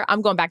out of here,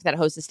 I'm going back to that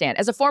hostess stand.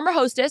 As a former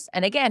hostess,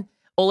 and again,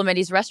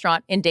 Olamendi's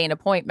restaurant in Dana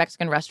Point,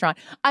 Mexican restaurant,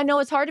 I know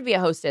it's hard to be a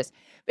hostess.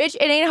 Bitch,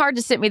 it ain't hard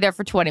to sit me there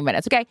for 20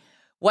 minutes, okay?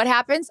 What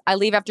happens? I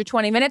leave after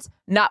 20 minutes.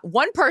 Not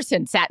one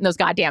person sat in those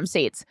goddamn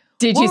seats.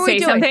 Did you say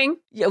something?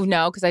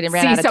 No, because I didn't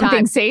ran out of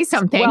time. Say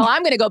something. Well,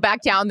 I'm going to go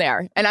back down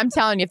there. And I'm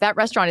telling you, if that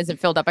restaurant isn't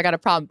filled up, I got a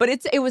problem. But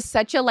it was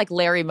such a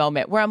Larry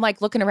moment where I'm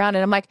looking around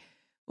and I'm like,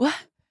 what?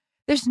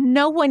 There's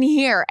no one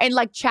here. And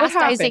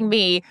chastising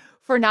me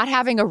for not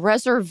having a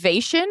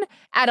reservation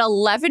at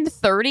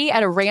 11:30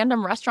 at a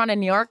random restaurant in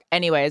New York.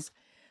 Anyways,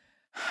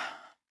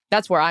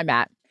 that's where I'm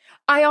at.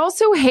 I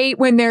also hate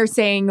when they're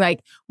saying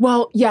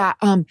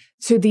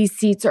so these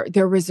seats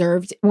they're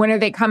reserved. When are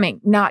they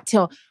coming? Not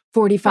till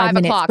 45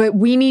 minutes, but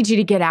we need you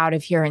to get out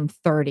of here in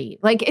 30.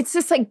 It's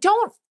just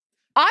don't.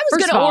 I was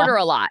going to order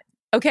a lot.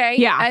 Okay.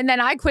 Yeah. And then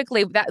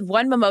that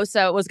one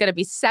mimosa was going to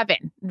be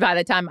 7 by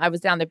the time I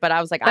was down there. But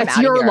I was like, I'm out of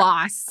here. That's your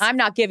loss. I'm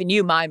not giving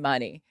you my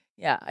money.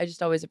 Yeah. I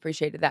just always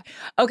appreciated that.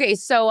 Okay.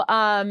 So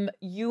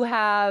you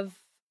have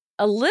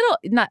a little,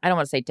 I don't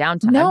want to say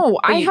downtime. No,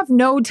 I have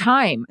no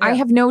time. Yeah. I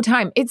have no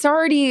time. It's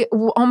already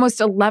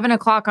almost 11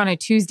 o'clock on a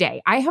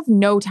Tuesday. I have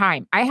no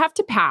time. I have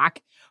to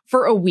pack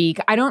for a week.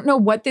 I don't know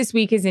what this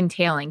week is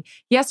entailing.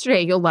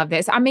 Yesterday, you'll love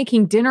this, I'm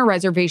making dinner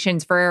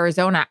reservations for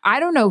Arizona. I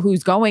don't know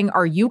who's going.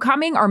 Are you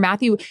coming? Or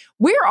Matthew?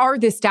 Where are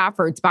the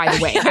Staffords, by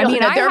the way? I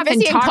mean, I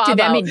haven't talked to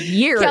them in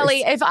years.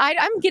 Kelly, if I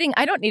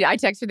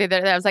texted you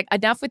that I was like,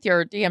 enough with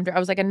your DM. I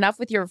was like, enough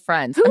with your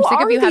friends. Who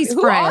are these friends?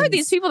 Who are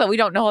these people that we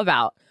don't know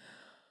about?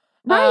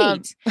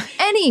 Right.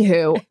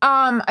 Anywho,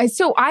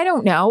 so I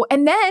don't know.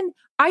 And then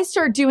I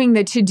start doing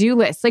the to-do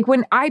list.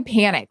 When I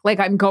panic,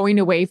 I'm going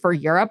away for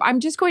Europe,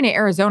 I'm just going to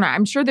Arizona.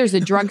 I'm sure there's a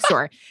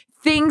drugstore.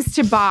 Things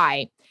to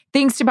buy.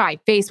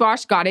 Face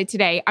wash, got it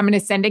today. I'm going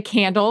to send a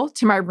candle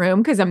to my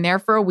room because I'm there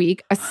for a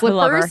week. A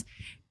slippers,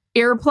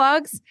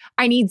 earplugs.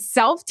 I need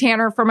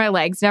self-tanner for my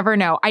legs. Never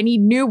know. I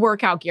need new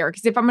workout gear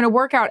because if I'm going to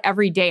work out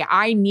every day,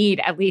 I need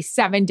at least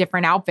 7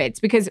 different outfits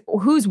because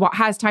who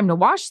has time to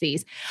wash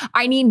these?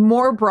 I need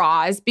more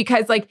bras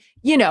because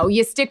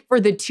you stick for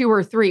the 2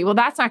 or 3. Well,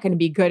 that's not going to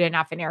be good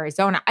enough in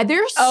Arizona.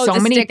 There's so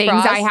many things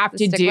I have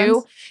to do.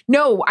 Ones?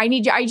 No,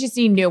 I just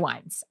need new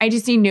ones. I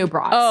just need new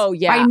bras. Oh,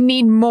 yeah. I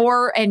need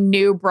more and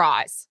new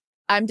bras.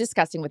 I'm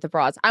disgusting with the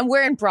bras. I'm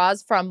wearing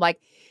bras from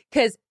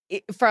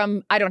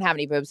I don't have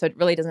any boobs, so it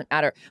really doesn't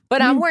matter.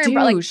 But I'm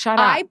wearing shut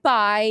up. I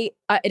buy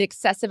an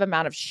excessive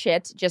amount of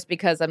shit just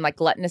because I'm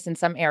gluttonous in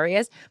some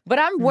areas. But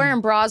I'm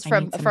wearing bras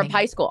from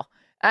high school.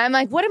 I'm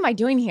like, what am I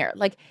doing here?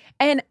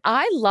 And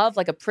I love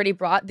a pretty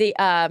bra.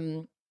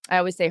 I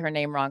always say her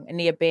name wrong.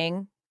 Ania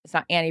Bing. It's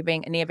not Annie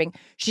Bing, Ania Bing.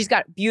 She's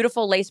got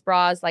beautiful lace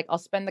bras. I'll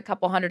spend a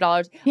couple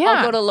 $100. Yeah.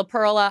 I'll go to La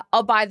Perla.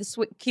 I'll buy the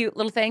sweet, cute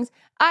little things.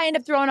 I end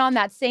up throwing on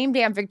that same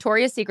damn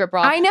Victoria's Secret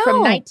bra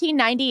from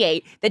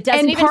 1998 that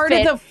doesn't even fit. And part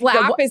of the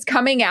flap is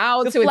coming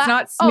out, so it's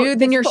not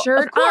smooth in your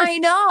shirt. I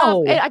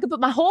know. And I could put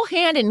my whole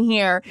hand in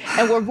here,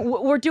 and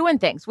we're doing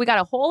things. We got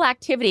a whole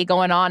activity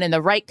going on in the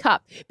right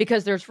cup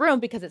because there's room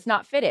because it's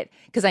not fitted.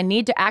 Because I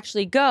need to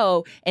actually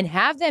go and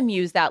have them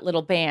use that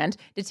little band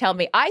to tell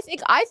me, I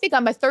think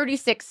I'm a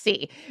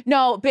 36C.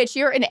 No, bitch,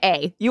 you're an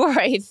A. You are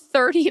a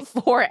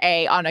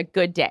 34A on a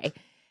good day.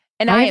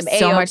 And I am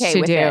so much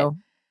to do.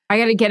 I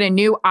got to get a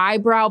new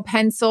eyebrow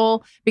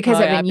pencil because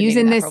I've been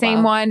using the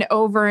same one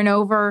over and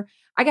over.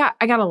 I got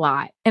a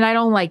lot and I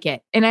don't like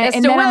it. And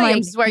Esther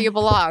Williams is where you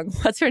belong.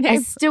 What's her name?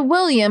 Esther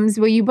Williams,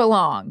 where you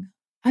belong.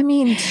 I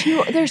mean,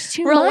 there's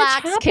too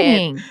much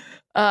happening. Kid.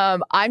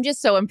 I'm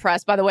just so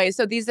impressed, by the way.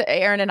 So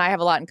Erin and I have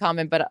a lot in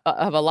common, but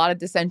have a lot of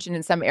dissension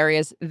in some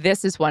areas.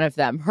 This is one of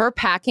them. Her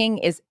packing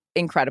is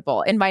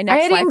incredible. In my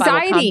next life,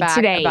 I will come back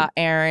today about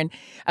Erin.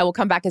 I will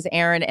come back as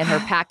Erin and her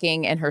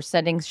packing and her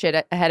sending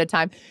shit ahead of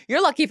time.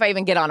 You're lucky if I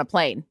even get on a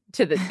plane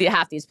to the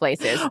half these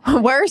places.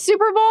 Where's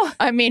Super Bowl?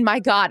 I mean, my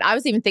God, I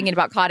was even thinking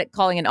about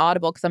calling an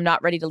audible because I'm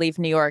not ready to leave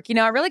New York.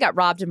 I really got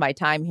robbed of my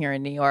time here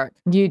in New York.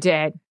 You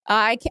did.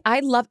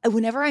 I love,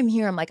 whenever I'm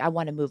here, I'm like, I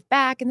want to move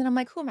back. And then I'm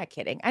like, who am I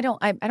kidding? I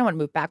don't want to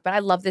move back, but I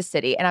love this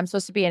city. And I'm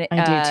supposed to be in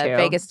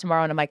Vegas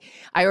tomorrow. And I'm like,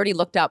 I already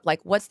looked up,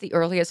 what's the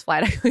earliest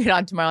flight I can get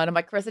on tomorrow? And I'm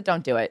like, Carissa,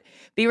 don't do it.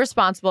 Be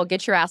responsible.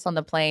 Get your ass on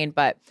the plane.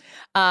 But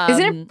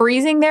isn't it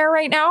freezing there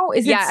right now?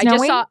 Is it snowing? I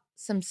just saw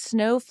some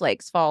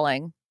snowflakes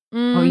falling.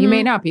 Mm-hmm. Oh, you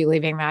may not be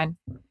leaving, man.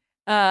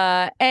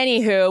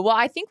 Anywho, well,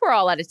 I think we're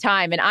all out of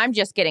time, and I'm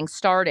just getting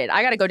started.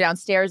 I got to go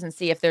downstairs and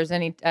see if there's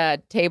any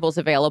tables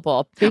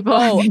available.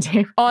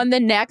 On the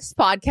next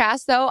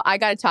podcast, though, I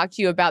got to talk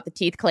to you about the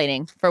teeth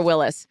cleaning for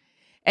Willis.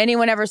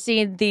 Anyone ever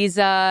seen these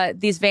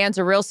vans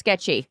are real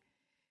sketchy?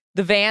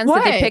 The vans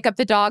that they pick up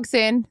the dogs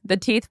in, the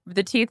teeth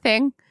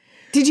thing.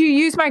 Did you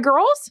use my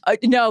girls?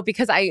 No,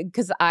 because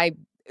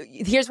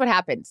here's what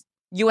happens.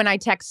 You and I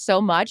text so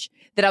much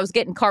that I was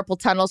getting carpal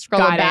tunnel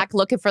scrolling back,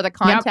 looking for the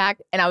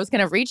contact. And I was going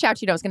to reach out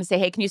to you. And I was going to say,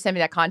 hey, can you send me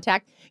that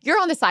contact? You're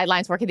on the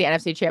sidelines working the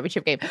NFC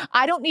Championship game.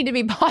 I don't need to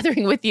be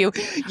bothering with you.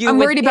 I'm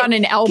worried about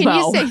an elbow.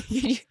 Can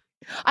you say,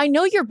 I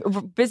know you're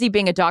busy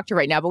being a doctor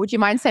right now, but would you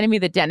mind sending me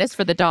the dentist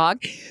for the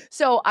dog?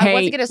 So I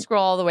wasn't going to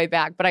scroll all the way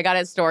back, but I got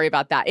a story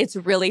about that. It's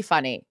really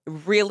funny.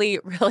 Really,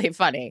 really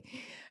funny.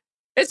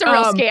 It's a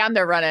real scam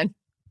they're running.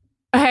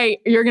 Hey,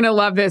 you're going to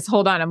love this.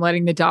 Hold on. I'm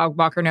letting the dog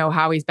walker know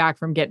how he's back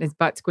from getting his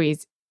butt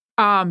squeezed.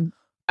 This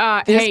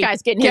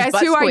guy's getting his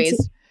butt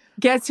squeezed.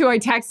 Guess who I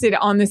texted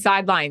on the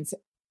sidelines?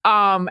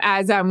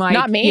 As I'm like,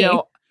 not me.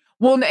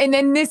 Well, and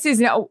then this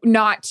is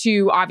not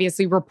to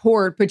obviously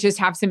report, but just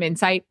have some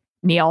insight.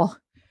 Neil.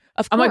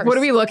 Of course. I'm like, what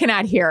are we looking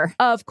at here?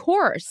 Of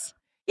course.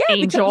 Yeah.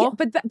 Angel.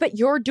 But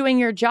you're doing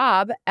your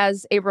job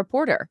as a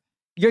reporter.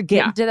 You're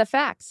getting to the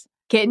facts.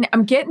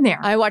 I'm getting there.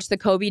 I watched the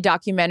Kobe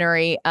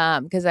documentary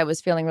because I was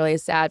feeling really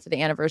sad for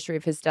the anniversary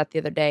of his death the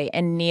other day.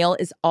 And Neil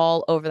is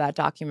all over that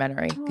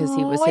documentary because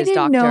he was his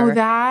doctor. I didn't know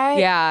that.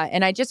 Yeah.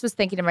 And I just was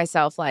thinking to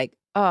myself, like,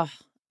 I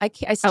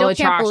still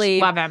can't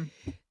believe. Love him.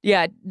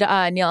 Yeah.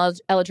 Neil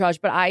Elatraj.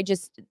 But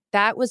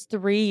that was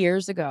 3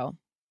 years ago.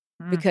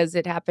 Because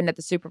it happened at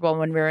the Super Bowl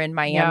when we were in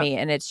Miami,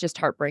 and it's just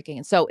heartbreaking.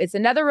 And so it's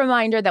another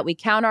reminder that we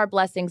count our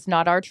blessings,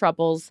 not our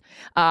troubles.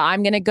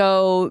 I'm going to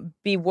go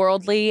be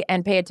worldly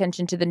and pay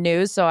attention to the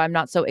news so I'm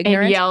not so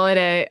ignorant. And yell at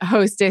a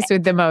hostess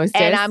with the mostest.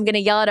 And I'm going to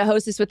yell at a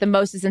hostess with the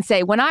mostest and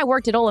say, when I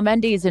worked at Ola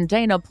Mendy's and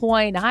Dana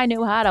Point, I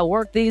knew how to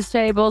work these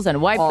tables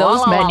and wipe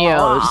those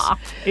menus.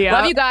 Yep.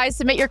 Love you guys.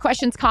 Submit your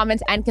questions,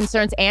 comments, and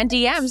concerns and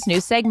DMs. New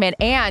segment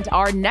and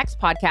our next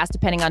podcast,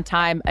 depending on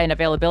time and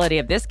availability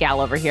of this gal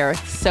over here.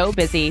 So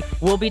busy.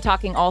 We'll be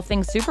talking all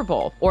things Super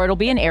Bowl, or it'll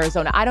be in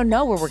Arizona. I don't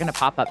know where we're going to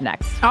pop up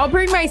next. I'll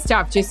bring my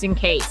stuff just in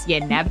case. You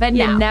never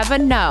know. You never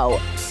know.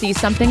 See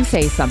something,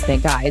 say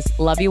something, guys.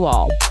 Love you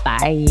all.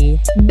 Bye.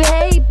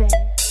 Baby.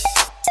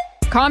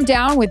 Calm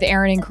Down with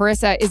Aaron and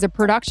Carissa is a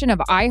production of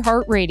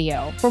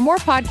iHeartRadio. For more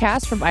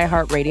podcasts from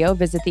iHeartRadio,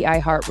 visit the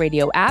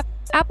iHeartRadio app,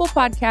 Apple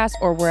Podcasts,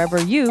 or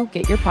wherever you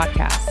get your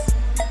podcasts.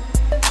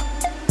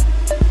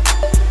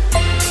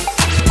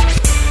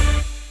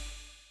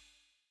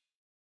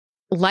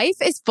 Life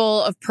is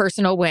full of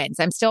personal wins.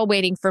 I'm still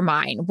waiting for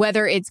mine.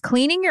 Whether it's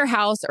cleaning your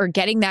house or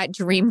getting that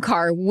dream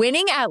car,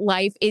 winning at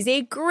life is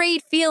a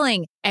great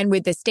feeling. And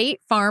with the State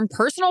Farm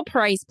Personal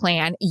Price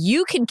Plan,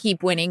 you can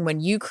keep winning when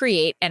you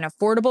create an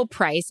affordable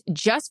price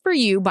just for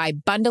you by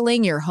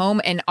bundling your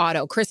home and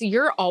auto. Chrissy,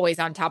 you're always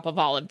on top of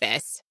all of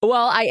this.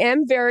 Well, I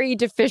am very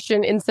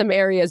deficient in some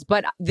areas,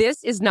 but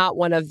this is not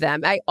one of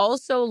them. I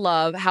also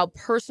love how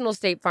personal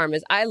State Farm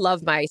is. I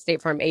love my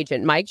State Farm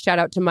agent, Mike. Shout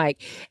out to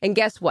Mike. And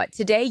guess what?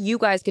 Today, you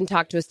guys can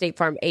talk to a State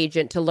Farm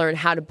agent to learn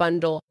how to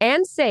bundle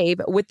and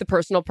save with the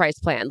Personal Price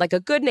Plan. Like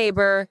a good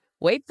neighbor,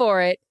 wait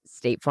for it,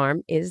 State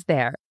Farm is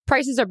there.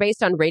 Prices are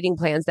based on rating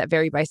plans that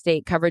vary by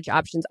state. Coverage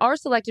options are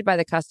selected by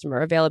the customer.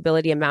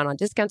 Availability, amount on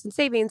discounts and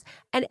savings,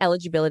 and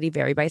eligibility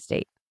vary by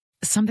state.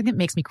 Something that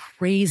makes me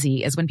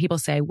crazy is when people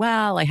say,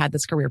 well, I had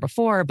this career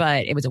before,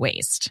 but it was a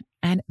waste.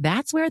 And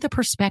that's where the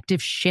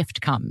perspective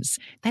shift comes,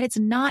 that it's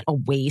not a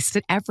waste,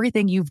 that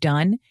everything you've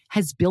done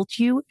has built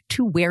you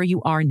to where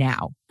you are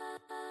now.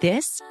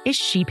 This is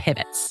She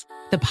Pivots,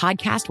 the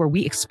podcast where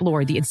we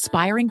explore the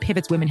inspiring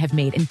pivots women have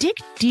made and dig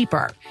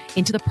deeper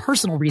into the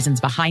personal reasons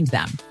behind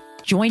them.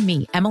 Join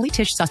me, Emily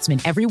Tish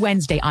Sussman, every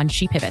Wednesday on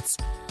She Pivots.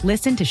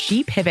 Listen to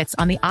She Pivots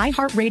on the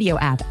iHeartRadio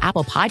app,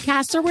 Apple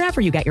Podcasts, or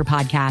wherever you get your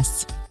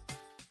podcasts.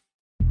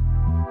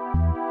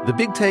 The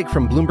Big Take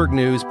from Bloomberg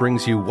News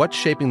brings you what's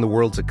shaping the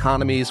world's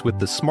economies with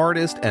the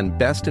smartest and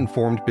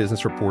best-informed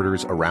business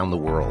reporters around the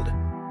world.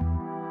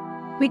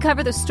 We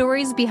cover the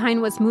stories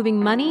behind what's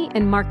moving money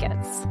and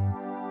markets,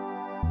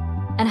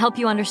 and help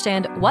you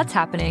understand what's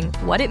happening,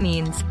 what it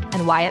means,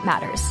 and why it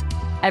matters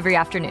every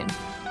afternoon.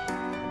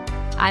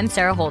 I'm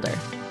Sarah Holder.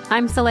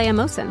 I'm Saleha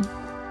Mohsin.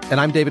 And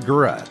I'm David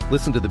Gura.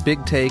 Listen to The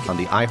Big Take on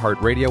the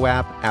iHeartRadio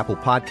app, Apple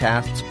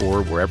Podcasts,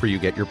 or wherever you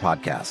get your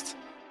podcasts.